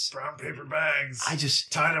bags. Brown paper bags. I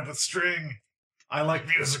just, tied up with string. I like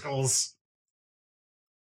musicals.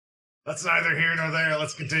 That's neither here nor there.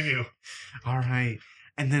 Let's continue. all right.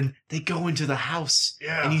 And then they go into the house,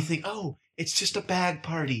 Yeah. and you think, oh, it's just a bag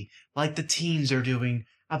party, like the teens are doing.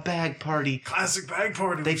 A bag party. Classic bag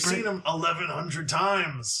party. They We've bring- seen them 1,100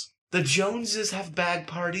 times. The Joneses have bag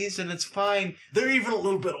parties, and it's fine. They're even a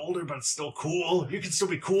little bit older, but it's still cool. You can still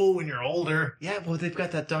be cool when you're older. Yeah, well, they've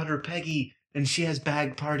got that daughter Peggy, and she has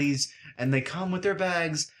bag parties, and they come with their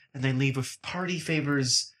bags, and they leave with party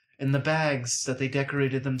favors in the bags that they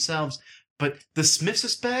decorated themselves. But the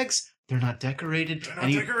Smiths' bags, they're not decorated. They're not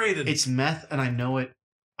and decorated. It's meth, and I know it.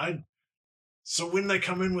 So when they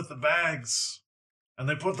come in with the bags, and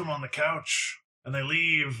they put them on the couch, and they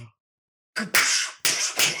leave,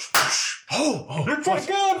 Oh, It's a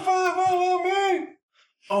gun! Follow me!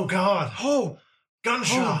 oh God. Oh,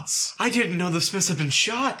 Gunshots. I didn't know the Smiths had been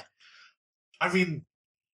shot. I mean,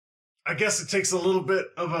 I guess it takes a little bit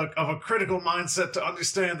of a critical mindset to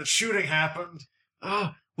understand that shooting happened.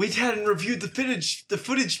 Ah, we hadn't reviewed the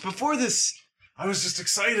footage before this. I was just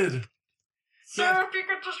excited. Sir, if you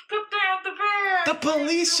could just put down the bag.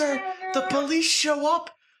 The police show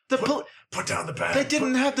up. Put down the bag. They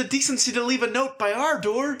didn't have the decency to leave a note by our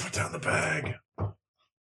door. Put down the bag.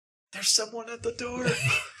 There's someone at the door.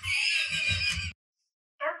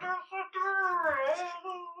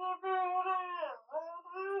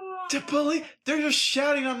 The police, they're just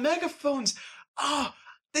shouting on megaphones. Ah,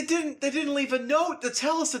 they didn't leave a note to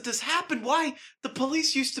tell us that this happened. Why? The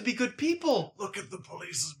police used to be good people. Look at the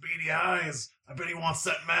police's beady eyes. I bet he wants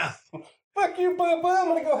that meth. Fuck you, Bubba! I'm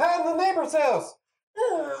gonna go hide in the neighbor's house.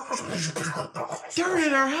 They're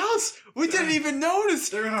in our house. We didn't even notice.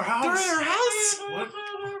 They're in our house. They're in our house. What?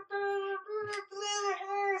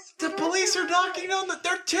 The police are knocking on the.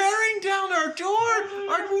 They're tearing down our door.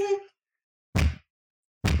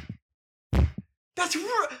 That's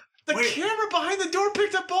the Wait. camera behind the door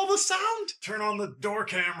picked up all the sound. Turn on the door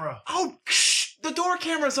camera. Oh, shh! The door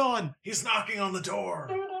camera's on. He's knocking on the door.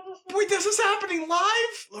 Wait, this is happening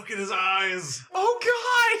live? Look at his eyes. Oh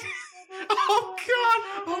God! Oh God!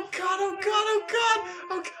 Oh God! Oh God! Oh God!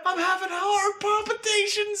 Oh, God. I'm having heart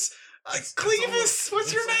palpitations. Clevis,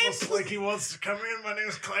 what's your name? It's like he wants to come in. My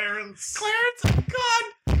name's Clarence. Clarence. Oh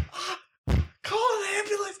God! Call an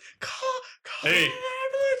ambulance. Call Hey. an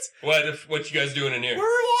ambulance. What you guys doing in here? We're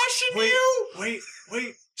washing you. Wait.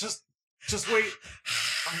 Just wait.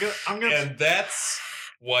 I'm gonna. And that's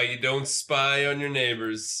why you don't spy on your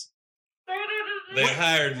neighbors. They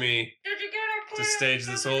hired me Did you get to stage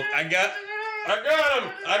this whole. I got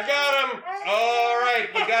him. All right,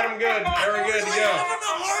 we got him good. Very good to We're go. having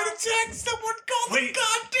a heart attack. Someone call the Wait.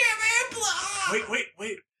 goddamn ambulance.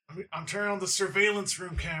 Wait. I'm turning on the surveillance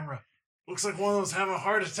room camera. Looks like one of those having a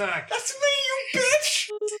heart attack. That's me, you bitch.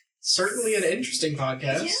 Certainly an interesting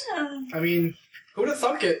podcast. Yeah. I mean, who'd have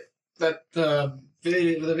thunk it that the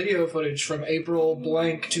video footage from April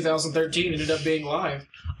blank 2013 ended up being live?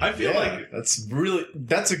 I feel like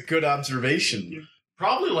that's a good observation.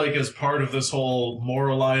 probably like as part of this whole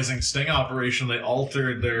moralizing sting operation, they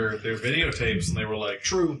altered their videotapes and they were like,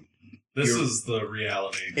 True. this is the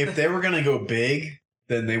reality. If they were gonna go big,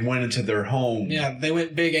 then they went into their home. Yeah, they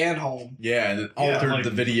went big and home. Yeah, and then Yeah, altered like- the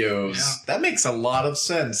videos. Yeah. That makes a lot of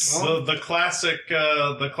sense. Well- The classic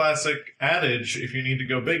adage: if you need to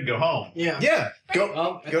go big, go home. Yeah. Yeah, go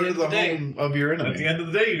Well, at go the to end the of the day- home of your At the enemy. end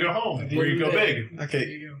of the day, you go home At the where end you of go the day. big. There Okay,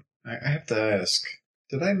 you go. I have to ask.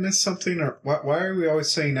 Did I miss something, or why are we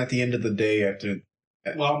always saying at the end of the day after?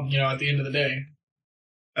 Well, at the end of the day.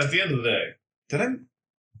 At the end of the day, Did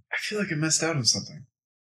I feel like I missed out on something.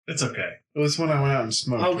 it's okay. It was when I went out and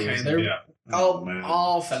smoked. Okay, It was there- like, Yeah. oh, man.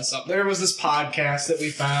 I'll fess up. There was this podcast that we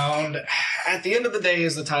found. At the end of the day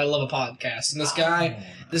is the title of a podcast. And this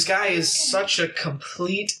guy is such a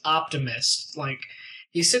complete optimist. Like,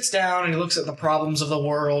 he sits down and he looks at the problems of the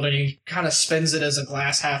world and he kind of spins it as a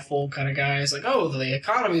glass half full kind of guy. He's like, oh, the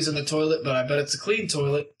economy's in the toilet, but I bet it's a clean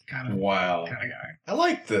toilet kind of Wow. guy. I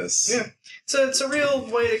like this. Yeah. It's a real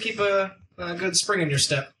way to keep a good spring in your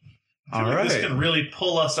step. I feel All like this right. can really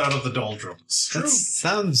pull us out of the doldrums. That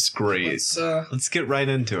sounds great. Let's Let's get right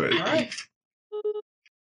into it. all right.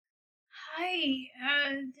 Hi,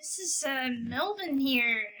 this is Melvin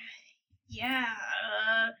here. Yeah,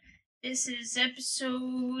 this is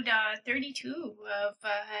episode 32 of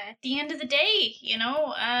At the End of the Day, and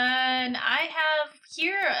I have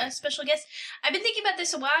here a special guest. I've been thinking about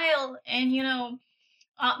this a while, and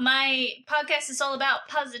my podcast is all about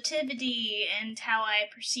positivity and how I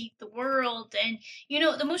perceive the world. And,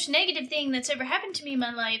 the most negative thing that's ever happened to me in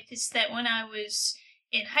my life is that when I was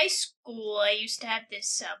in high school, I used to have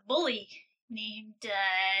this bully named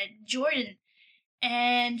Jordan.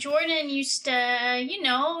 And Jordan used to,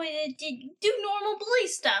 do normal bully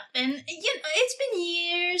stuff. And, it's been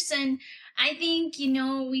years, and I think,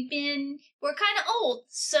 we're kind of old.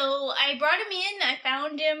 So I brought him in, I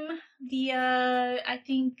found him via,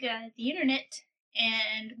 the internet,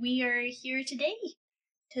 and we are here today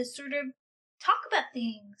to sort of talk about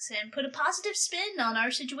things and put a positive spin on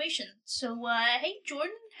our situation. So, hey,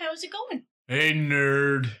 Jordan, how's it going? Hey,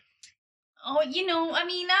 nerd. Oh,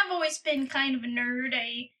 I've always been kind of a nerd.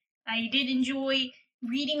 I did enjoy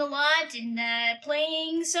reading a lot and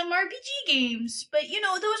playing some RPG games. But,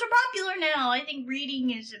 those are popular now. I think reading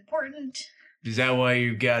is important. Is that why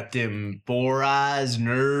you got them 4 eyes,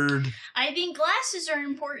 nerd? I think glasses are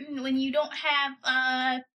important when you don't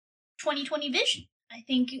have 20/20 vision. I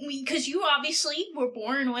think because you obviously were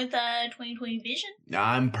born with 20/20 vision.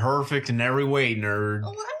 I'm perfect in every way, nerd.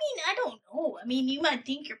 Well, I mean, I don't know. I mean, you might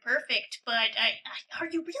think you're perfect, but are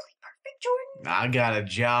you really perfect, Jordan? I got a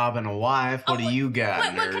job and a wife. What do you got,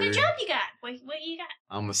 What nerd? kind of job you got? What you got?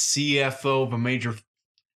 I'm a CFO of a major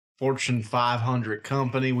Fortune 500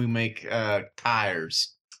 company. We make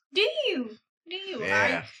tires. Do you?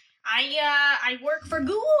 Yeah. I work for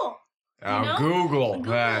Google. Oh, Google.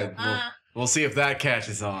 Google. We'll see if that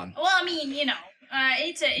catches on. Well, I mean,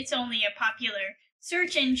 it's only a popular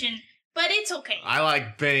search engine, but it's okay. I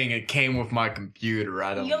like Bing. It came with my computer.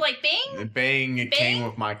 I don't. You like Bing? Bing. It came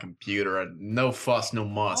with my computer. No fuss, no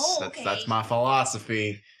muss. Oh, okay. That's my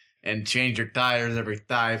philosophy. And change your tires every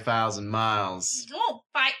 5,000 miles. Oh,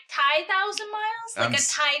 5,000 miles? Like a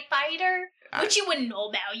TIE fighter? Which you wouldn't know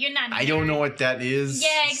about. You're not. I don't know what that is.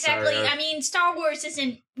 Yeah, exactly. Sorry. I mean, Star Wars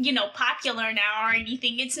isn't, popular now or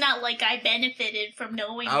anything. It's not like I benefited from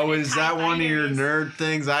knowing. Oh, is that one of your is. nerd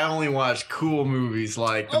things? I only watch cool movies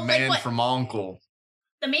like The Man from U.N.C.L.E.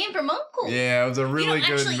 The Man from U.N.C.L.E. Yeah, it was a really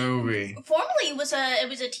good actually, movie. Formerly, it was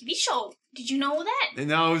a TV show. Did you know that?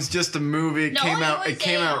 No, it was just a movie. It came out. It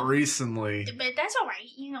came out recently. But that's all right.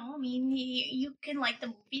 I mean, you can like the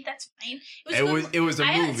movie. That's fine. It was a movie.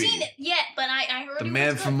 I haven't seen it yet, but I heard The it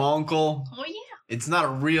Man was from good. U.N.C.L.E. Oh yeah. It's not a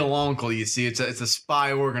real uncle, you see. It's a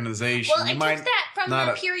spy organization. Well, I took that from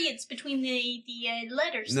the periods between the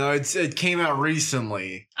letters. No, it came out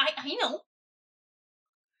recently. I know.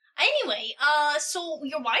 Anyway, so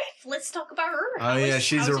your wife, let's talk about her. Oh yeah,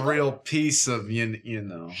 she's a real piece of you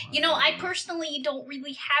know. I personally don't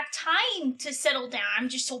really have time to settle down. I'm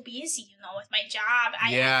just so busy, with my job.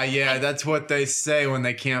 Yeah, that's what they say when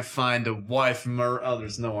they can't find a wife. Oh,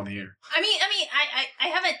 there's no one here. I mean, I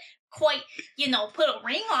haven't quite, put a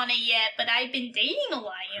ring on it yet, but I've been dating a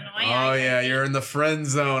lot, You're in the friend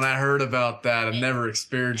zone. I heard about that. I've never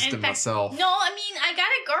experienced it myself. No, I mean, I got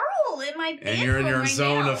a girl in my bedroom and you're in your right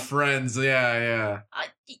zone now. of friends. Yeah.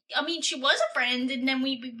 I mean, she was a friend, and then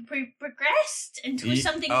we progressed into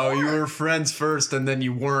something more. Oh, you were friends first, and then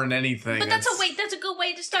you weren't anything. But that's a good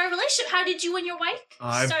way to start a relationship. How did you and your wife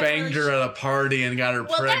I banged her at a party and got her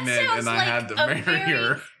pregnant, and I had to marry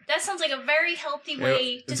her. That sounds like a very healthy way to start a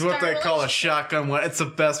relationship. It's what they call a shotgun wedding. It's the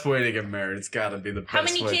best way to get married. It's got to be the best way. How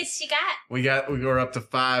many kids you got? We're up to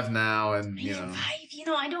 5 now, and Five?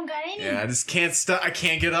 I don't got any. Yeah, I just can't stop. I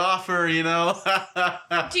can't get off her. Do you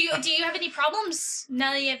have any problems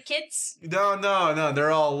now that you have kids? No.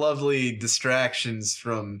 They're all lovely distractions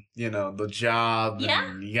from the job. Yeah.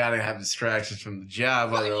 And you gotta have distractions from the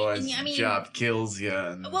job, otherwise the job kills you.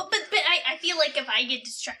 Well, but I feel like if I get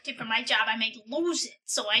distracted from my job, I might lose it.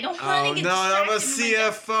 So I don't want to get distracted. I'm a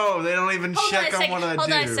CFO. They don't even check on what I do.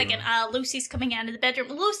 Hold on a second. Lucy's coming out of the bedroom.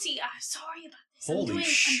 Lucy, sorry about this. Holy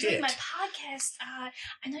shit. I'm doing my podcast.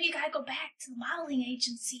 I know you gotta go back to the modeling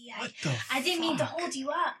agency. What the I didn't mean to hold you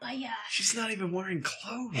up. She's not even wearing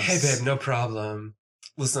clothes. Hey, babe, no problem.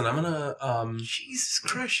 Listen, I'm gonna Jesus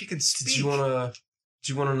Christ, she can speak. Do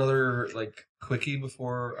you want another quickie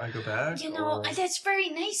before I go back? That's very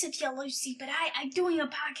nice of you, Lucy, but I'm doing a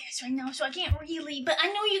podcast right now, so I can't really. But I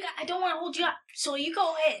know I don't want to hold you up, so you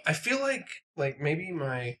go ahead. I feel like maybe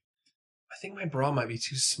I think my bra might be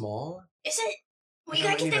too small. Is it? Well, you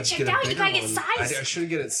gotta get that checked out. You gotta get sized. I should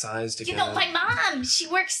get it sized again. My mom, she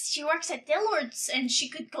works at Dillard's, and she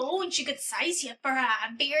could go and she could size you for a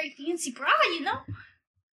very fancy bra,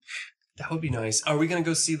 That would be nice. Are we gonna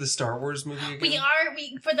go see the Star Wars movie again? We are.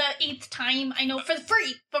 For the 8th time. I know, for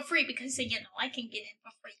free, because I can get it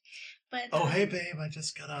for free. But hey babe, I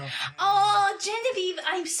just got out. Oh, Genevieve,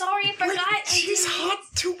 I'm sorry, I forgot. She's hot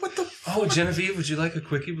too. What the? Oh, Genevieve, would you like a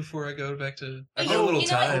quickie before I go back to? I got a little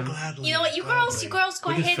time. You know what? You girls, go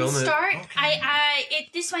ahead and start. Okay.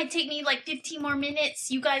 This might take me 15 more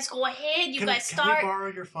minutes. You guys go ahead. You guys start. Can we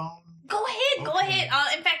borrow your phone? Go ahead. Go Okay.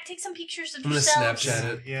 ahead. In fact, take some pictures of I'm gonna yourselves.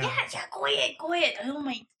 Snapchat it. Yeah. Go ahead. Oh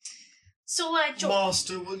my. So,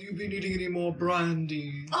 Master, will you be needing any more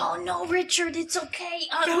brandy? Oh no, Richard, it's okay.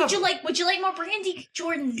 Would you like more brandy,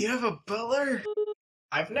 Jordan? You have a butler?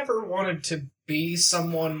 I've never wanted to be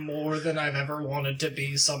someone more than I've ever wanted to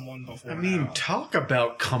be someone before. I mean, now. talk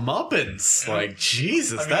about comeuppance. Yeah.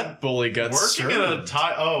 Jesus, I mean, that bully got Working at a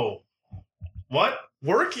tie. Oh. What?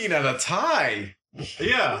 Working at a tie.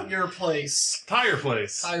 Yeah. Your place. Tire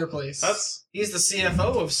place. Tire place. That's. He's the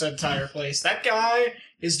CFO of said tire place. That guy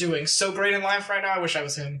is doing so great in life right now. I wish I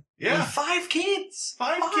was him. Yeah. With 5 kids.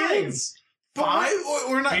 Five kids.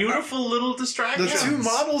 We're not. Beautiful little distractions. The 2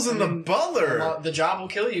 models and the butler. The job will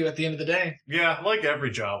kill you at the end of the day. Yeah, like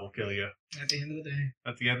every job will kill you. At the end of the day.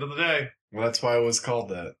 At the end of the day. Well, that's why it was called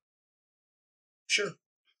that. Sure.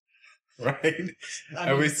 Right? I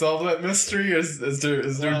Have we mean, solved that mystery? Is there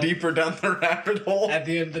Well- deeper down the rabbit hole? at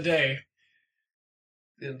the end of the day,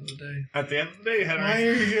 the end of the day. At the end of the day, Why Henry.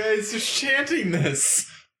 are you guys just chanting this?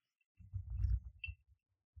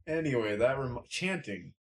 Anyway,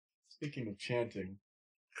 chanting. Speaking of chanting,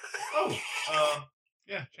 Oh,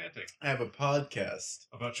 yeah, chanting. I have a podcast.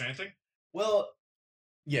 About chanting? Well,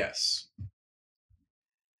 yes.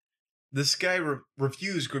 This guy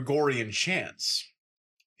reviews Gregorian Chants.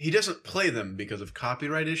 He doesn't play them because of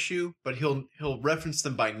copyright issue, but he'll reference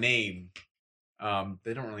them by name.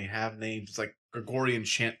 They don't really have names. It's like Gregorian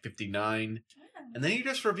Chant 59, and then he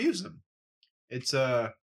just reviews them. It's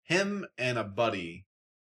him and a buddy,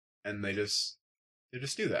 and they just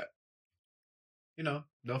do that. You know,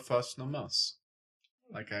 no fuss, no muss.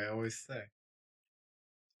 Like I always say.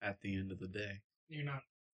 At the end of the day. you're not.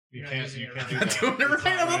 You You're can't, using you it can't right. do I'm that. doing it It's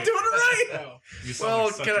right. not I'm not doing it right. No. You sound Well,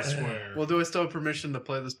 like such can a I? swear. Well, do I still have permission to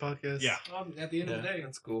play this podcast? Yeah. At the end of the day,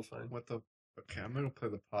 That's cool. Fine. What the? Okay, I'm gonna play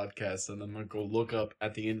the podcast, and I'm gonna go look up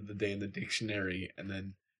at the end of the day in the dictionary, and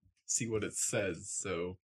then see what it says.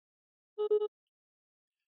 So,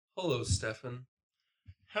 Hello, Stefan.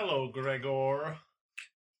 Hello, Gregor.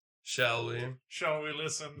 Shall we? Shall we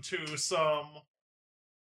listen to some...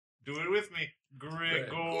 Do it with me.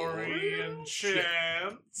 Gregorian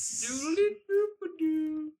Chants.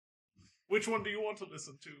 Doodly-doop-a-doo. Which one do you want to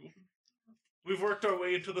listen to? We've worked our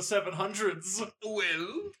way into the 700s.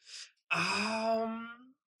 Well,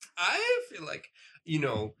 I feel like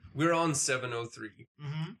we're on 703.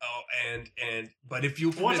 Mm-hmm. Oh, and but if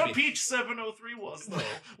you What permit a me- peach 703 was, though.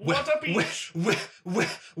 Well, What a peach.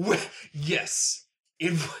 Yes,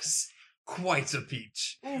 it was quite a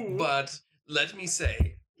peach. Ooh. But let me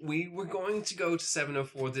say, we were going to go to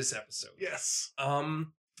 704 this episode. Yes.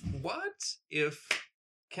 What if?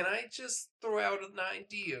 Can I just throw out an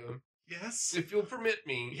idea? Yes. If you'll permit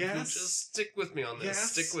me, Yes. you'll just stick with me on this.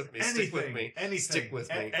 Yes. Stick with me. Anything. Stick with me. Anything. Stick with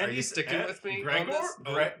me. Are you Any- sticking with me Gregor?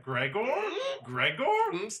 on this? Gregor?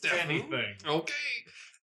 Gregor? Stefan? Anything. Okay.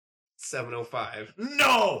 705.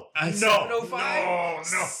 No! No. No! 705. No! No!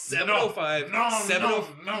 705. No!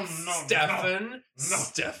 705. No! Stefan.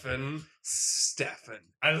 No. Stefan.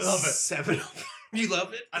 I love it. 705. You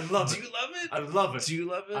love it? I love Do it. you love it? I love it. Do you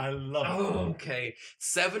love it? I love it. Oh, okay.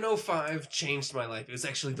 705 changed my life. It was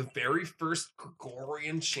actually the very first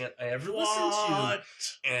Gregorian chant I ever listened to. What?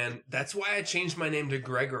 And that's why I changed my name to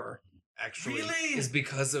Gregor, actually. Really? Is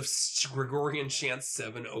because of Gregorian chant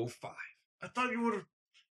 705. I thought you would have.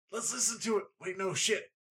 Let's listen to it. Wait, no,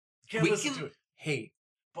 shit. Can't We listen can- to it. Hey,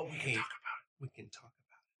 But we hey, can talk we can talk about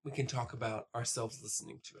it. We can talk about ourselves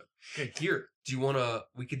listening to it. Okay. Here, do you want to,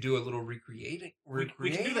 we could do a little recreating We can do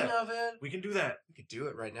recreating that. of it? We can do that. We could do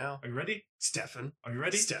it right now. Are you ready? Stefan. Are you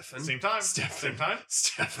ready? Stefan. Same time. Stefan. Same time.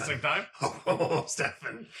 Stefan. Same time. Oh,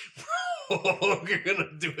 Stefan. Oh, you're going to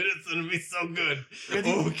do it. It's going to be so good.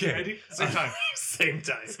 Ready? Okay. Ready? Same time. Same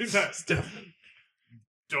time. Same time. Stefan.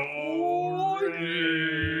 Do,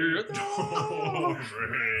 re, do,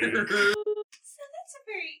 re. So that's a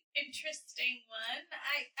very interesting one.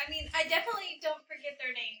 I mean, I definitely don't forget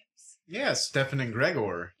their names. yeah, Stefan and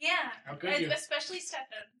Gregor. Yeah, How could you? especially Stefan's.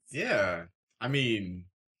 Yeah, I mean,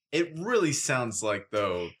 it really sounds like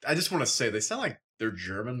though. I just want to say they sound like they're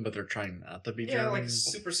German, but they're trying not to be Yeah, German. like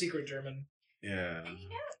super secret German. Yeah. And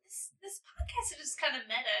this podcast is just kind of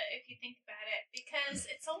meta if you think about it, because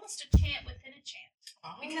it's almost a chant within a chant.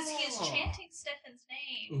 Because he is chanting Stefan's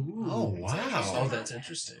name. Ooh. Oh, wow. Oh, that's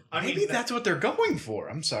interesting. Maybe that's what they're going for.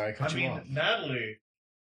 I'm sorry, I cut I you mean, off. Natalie,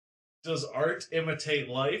 does art imitate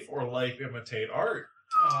life or life imitate art?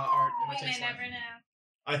 Art We imitates may life. never know.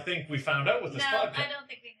 I think we found out with No, this I podcast. don't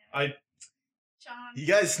think we know. John. You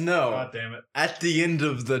guys know, God damn it. at the end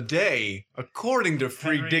of the day, according to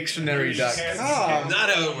freedictionary.com, Not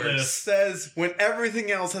how it works. says when everything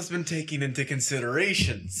else has been taken into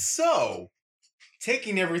consideration. So,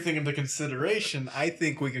 taking everything into consideration, I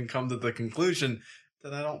think we can come to the conclusion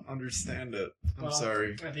that I don't understand it. I'm Well,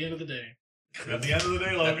 sorry. At the end of the day. At the end of the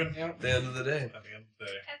day, Logan. Yep. At the end of the day. At the end of the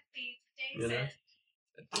day. At the You day's know? end.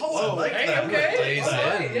 Oh, I like hey, that. okay. Day's All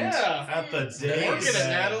right, end. yeah. At the day. Working it,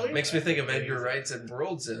 Natalie. Makes me think of Edgar Wright's at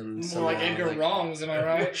World's End. More like Edgar Wrongs, am I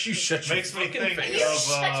right? You shut your Makes me fucking think face. You of,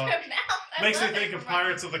 shut your mouth. I Makes me love think it. of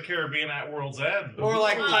Pirates of the Caribbean at World's End. Or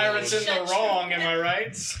like Oh, Pirates in the shut your Wrong, am I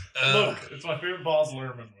right? Look, it's my favorite Baz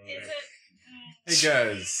Luhrmann movie. Is it? Hey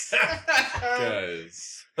guys.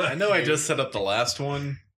 Guys. I know I just set up the last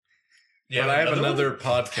one, Yeah, but I have one? another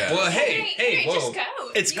podcast. Well, hey, whoa. Just go.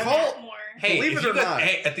 It's You called- got more. Hey, Believe if it you or got- not.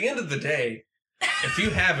 Hey, at the end of the day, if you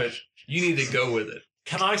have it, you need to go with it.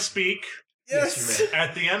 Can I speak? Yes, you may.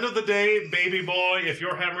 At the end of the day, baby boy, if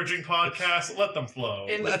you're hemorrhaging podcasts, let them flow.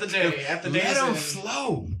 End of the day, at the Let day's them end.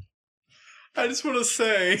 flow. I just want to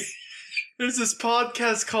say, there's this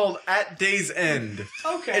podcast called At Day's End.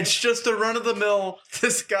 Okay. It's just a run-of-the-mill.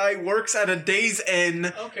 This guy works at a Day's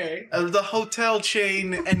End Okay. of the hotel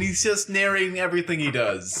chain, and he's just narrating everything he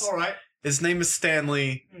does. All right. His name is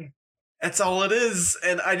Stanley. That's all it is.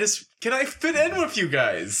 And can I fit in with you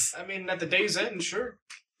guys? I mean, at the day's end, sure.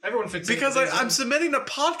 Everyone fits in. Because at the day's I'm end. submitting a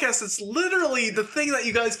podcast that's literally the thing that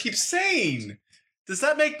you guys keep saying. Does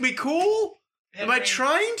that make me cool? Am I Henry,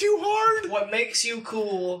 trying too hard? What makes you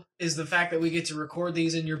cool is the fact that we get to record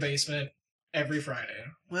these in your basement every Friday.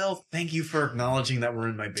 Well, thank you for acknowledging that we're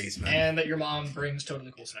in my basement. And that your mom brings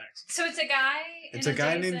totally cool snacks. So it's a guy. It's in a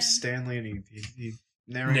guy Day's named End. Stanley, and he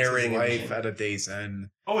narrates Narrating his life everything. at a day's end.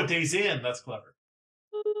 Oh, a day's in. That's clever.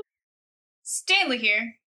 Stanley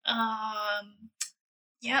here.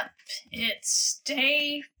 Yep. It's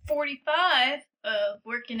day 45 of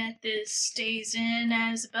working at this Days Inn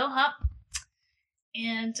as a bellhop.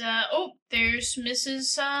 And, there's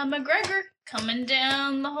Mrs. McGregor coming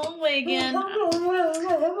down the hallway again.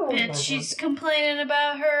 Bet she's complaining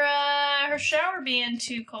about her shower being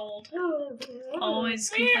too cold. Always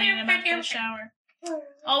complaining about that shower.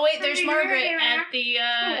 Oh wait, there's Margaret at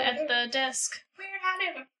the desk.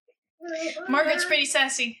 Margaret's pretty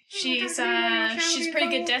sassy. She's a pretty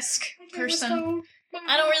good desk person.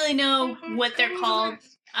 I don't really know what they're called.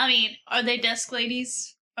 I mean, are they desk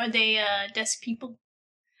ladies? Are they desk people?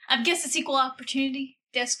 I guess it's equal opportunity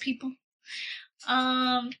desk people.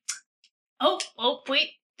 Wait.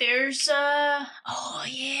 There's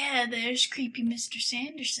there's creepy Mr.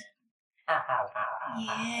 Sanderson.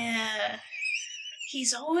 Yeah.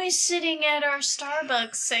 He's always sitting at our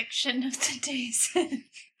Starbucks section of the Days Inn.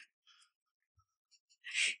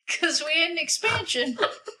 'Cause we had an expansion.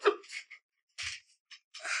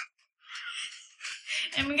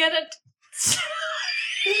 And we got a...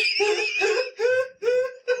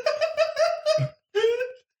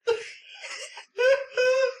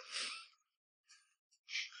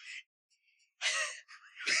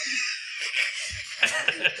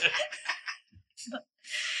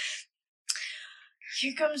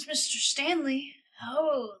 Here comes Mr. Stanley.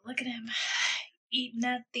 Oh, look at him. Eating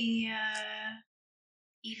at the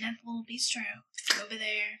little bistro over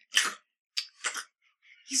there.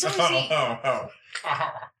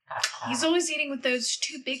 He's always eating with those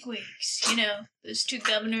two bigwigs, those two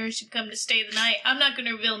governors who come to stay the night. I'm not going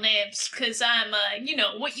to reveal names because I'm,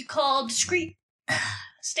 what you call discreet.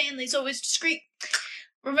 Stanley's always discreet.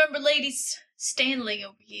 Remember, ladies, Stanley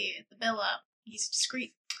over here at the bellhop, he's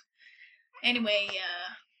discreet. Anyway,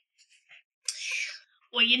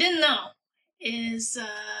 what you didn't know is,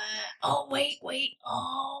 wait,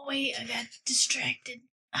 I got distracted.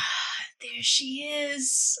 There she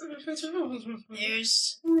is.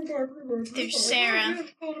 There's Sarah.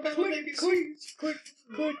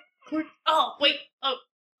 Oh, wait. Oh,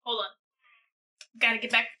 hold on. Gotta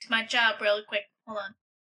get back to my job really quick. Hold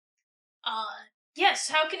on. Yes,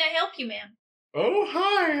 how can I help you, ma'am? Oh,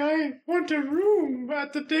 hi, I want a room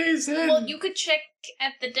at the day's end. Well, you could check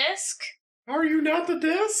at the desk. Are you not the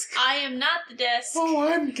desk? I am not the desk. Oh,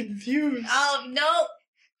 I'm confused. No.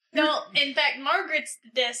 No, in fact, Margaret's the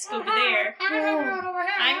desk over there. Oh,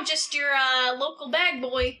 I'm just your local bag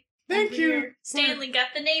boy. thank over you. here. Stanley got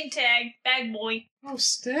the name tag, bag boy. Oh,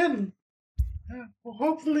 Stan. Well,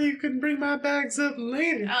 hopefully you can bring my bags up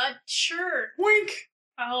later. Sure. Wink.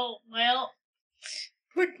 Oh, well,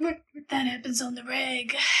 Click, click. that happens on the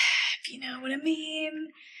reg, if you know what I mean.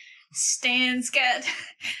 Stan's got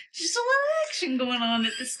just a little action going on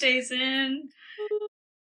at the Days Inn.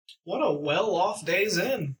 What a well-off day's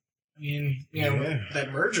in. I mean, Yeah.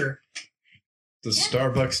 that merger. The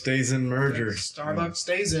Starbucks Days In merger. Starbucks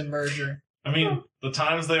Days In merger. I mean, the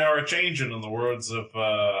times they are a-changing, in the words of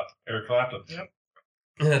Eric Clapton. Yep.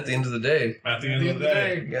 And at the end of the day, At the end of the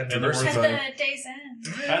day. you got to In the words diversify. At the Days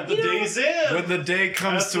Inn. At the day's end. When the day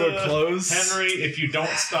comes At to the- a close. Henry, if you don't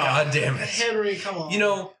stop. God damn it. Henry, come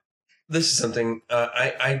on. This is something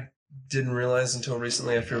I didn't realize until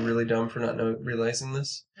recently. I feel really dumb for not realizing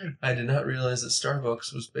this. I did not realize that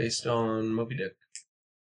Starbucks was based on Moby Dick.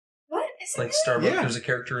 What? Is Like it Starbucks, Yeah. there's a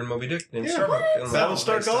character in Moby Dick named Yeah. Starbuck. And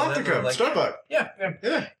Battlestar based on that, Galactica. I'm like, Starbuck. Yeah. Yeah.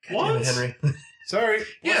 God damn it, Henry. Sorry.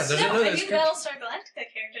 Yeah, there's No, I another knew character. Battlestar Galactica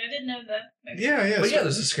character. I didn't know that. Yeah. But yeah,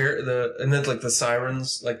 there's a scare. And then like the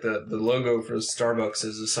sirens, like the logo for Starbucks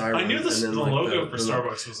is a siren. I knew and the then, logo for the-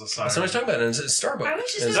 Starbucks was a siren. Somebody's talking about it, and it's Starbucks. I was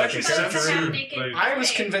just And it's actually thinking about censored. half-naked Like- I was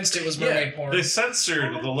mermaid. convinced it was mermaid Yeah. porn. They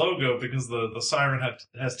censored the logo because the siren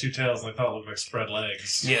has two tails and they thought it looked like spread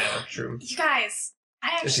legs. Yeah, true. You guys,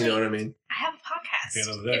 I If you know what I mean. I have a podcast. At the end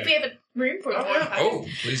of the day. If we have a room for it. Oh,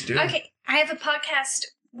 please do. Okay, I have a podcast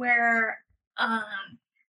where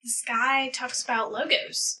this guy talks about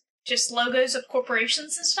logos, just logos of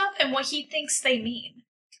corporations and stuff, and what he thinks they mean.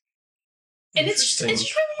 And it's really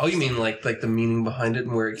Oh, you mean like the meaning behind it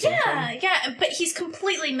and where it came from? yeah, but he's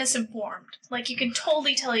completely misinformed. Like you can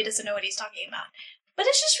totally tell he doesn't know what he's talking about. But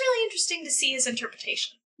it's just really interesting to see his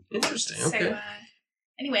interpretation. Interesting. So Okay.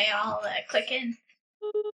 anyway, I'll click in.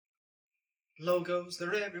 Logos,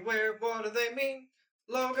 they're everywhere. What do they mean?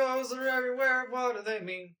 Logos are everywhere. What do they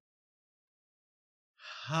mean?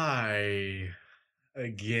 Hi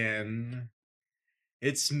again.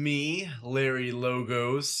 It's me, Larry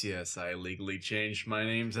Logos. Yes, I legally changed my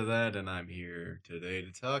name to that, and I'm here today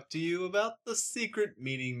to talk to you about the secret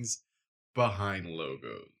meanings behind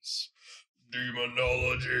logos.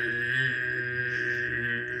 Demonology.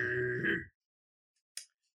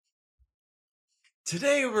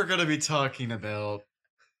 Today we're going to be talking about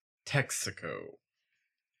Texaco.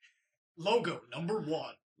 Logo number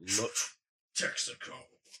 1. Texaco.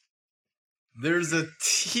 There's a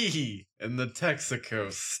T in the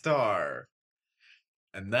Texaco star,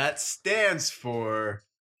 and that stands for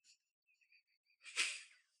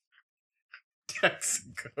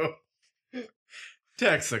Texaco.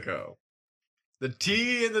 Texaco. The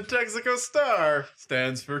T in the Texaco star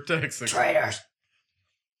stands for Texaco. Traitors.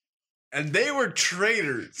 And they were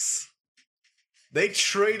traitors. They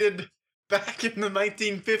traded back in the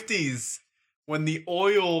 1950s when the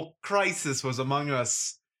oil crisis was among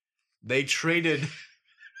us. They traded.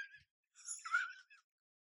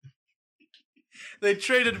 They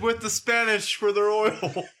traded with the Spanish for their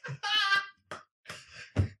oil.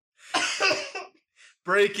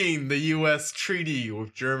 Breaking the U.S. treaty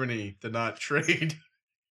with Germany to not trade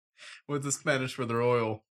with the Spanish for their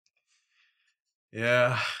oil.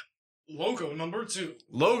 Yeah. Logo number 2.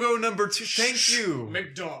 Logo number 2. Thank you.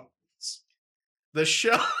 McDonald's. The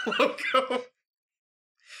Shell logo.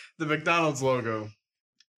 The McDonald's logo,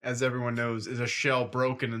 as everyone knows, is a shell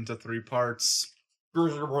broken into 3 parts.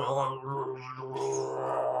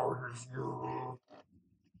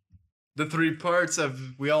 The 3 parts,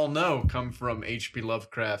 we all know, come from H.P.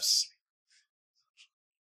 Lovecraft's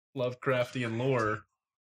Lovecraftian lore,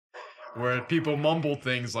 where people mumble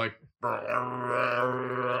things like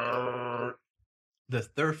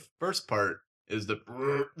the first part is the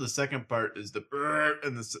second part is the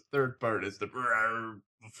and the third part is the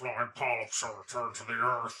flying polyps are returned to the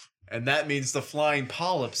earth. And that means the flying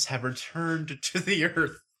polyps have returned to the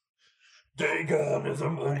earth. Dagon is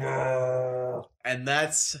among us. And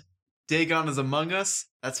that's Dagon is among us.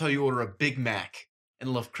 That's how you order a Big Mac in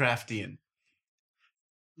Lovecraftian.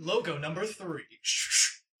 Logo number 3.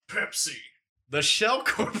 Pepsi. The Shell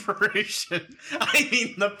Corporation. I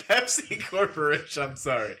mean the Pepsi Corporation. I'm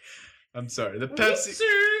sorry. The Pepsi.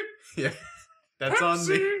 Yeah. That's Pepsi. On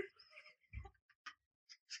me.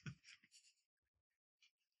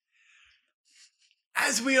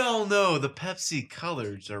 As we all know, the Pepsi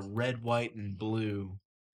colors are red, white, and blue.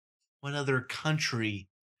 What other country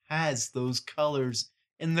has those colors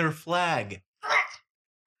in their flag?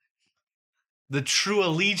 The true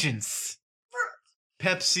allegiance.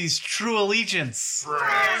 Pepsi's true allegiance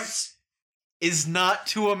France. Is not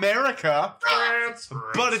to America, France.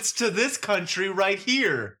 but it's to this country right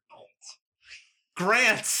here.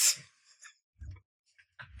 Grants.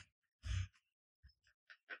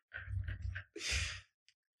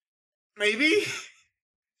 Maybe?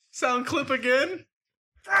 Sound clip again?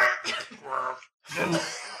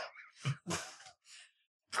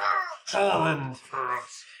 Holland.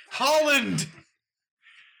 Holland!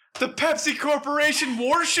 The Pepsi Corporation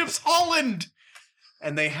worships Holland!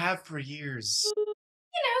 And they have for years. You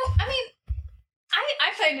know, I mean,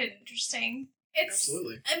 I find it interesting.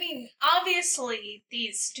 Absolutely. I mean, obviously,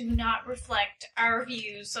 these do not reflect our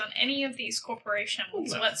views on any of these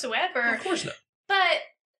corporations whatsoever. Of course not. But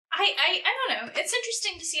I don't know. It's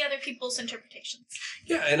interesting to see other people's interpretations.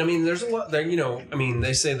 Yeah, and I mean, there's a lot there. You know, I mean,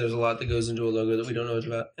 they say there's a lot that goes into a logo that we don't know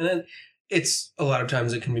about, and then it's a lot of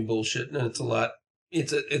times it can be bullshit, and it's a lot.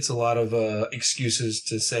 It's a lot of excuses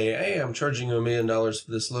to say, hey, I'm charging you $1 million for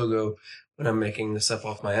this logo when I'm making this up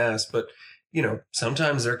off my ass. But you know,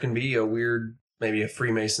 sometimes there can be a weird, maybe a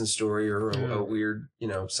Freemason story or a weird, you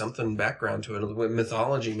know, something background to it, a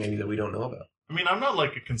mythology maybe that we don't know about. I mean, I'm not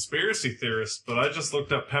like a conspiracy theorist, but I just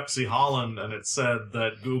looked up Pepsi Holland and it said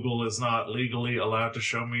that Google is not legally allowed to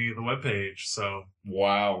show me the webpage, so...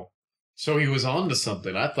 Wow. So he was on to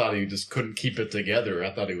something. I thought he just couldn't keep it together.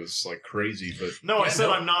 I thought he was like crazy, but... No, I said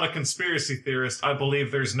I'm not a conspiracy theorist. I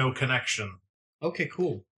believe there's no connection. Okay,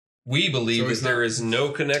 cool. We believe So he's that there is no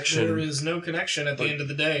connection There is no connection at the end of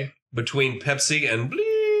the day. between Pepsi and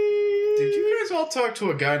bleep. Did you guys all talk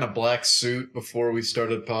to a guy in a black suit before we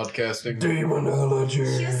started podcasting? Demonology.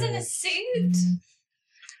 He was in a suit.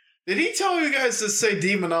 Did he tell you guys to say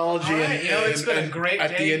demonology? All right, it's been a great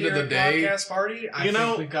at day the end here of the at day. Podcast Party. I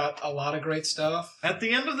think we've got a lot of great stuff. At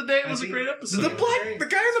the end of the day, it was a great episode. The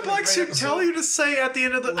guy in the black suit tell you to say at the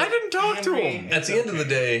end of the. I didn't talk to him. At the end of the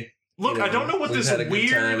day, Look, I don't know what we've this had a good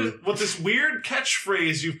time. weird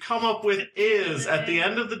catchphase you've come up with is at the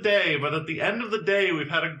end of the day, but at the end of the day, we've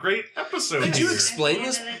had a great episode. Did you here. explain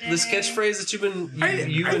this catchphrase that you've been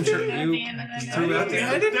you threw out there?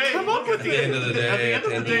 I didn't come up with At the end of the day. At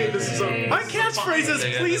the end of the day, this is a My catchphrase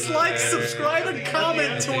is please like, subscribe, and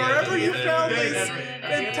comment to wherever you found this,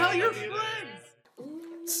 and tell your friends.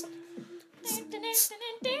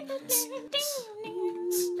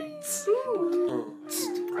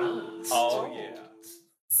 Oh, yeah.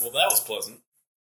 Well, that was pleasant.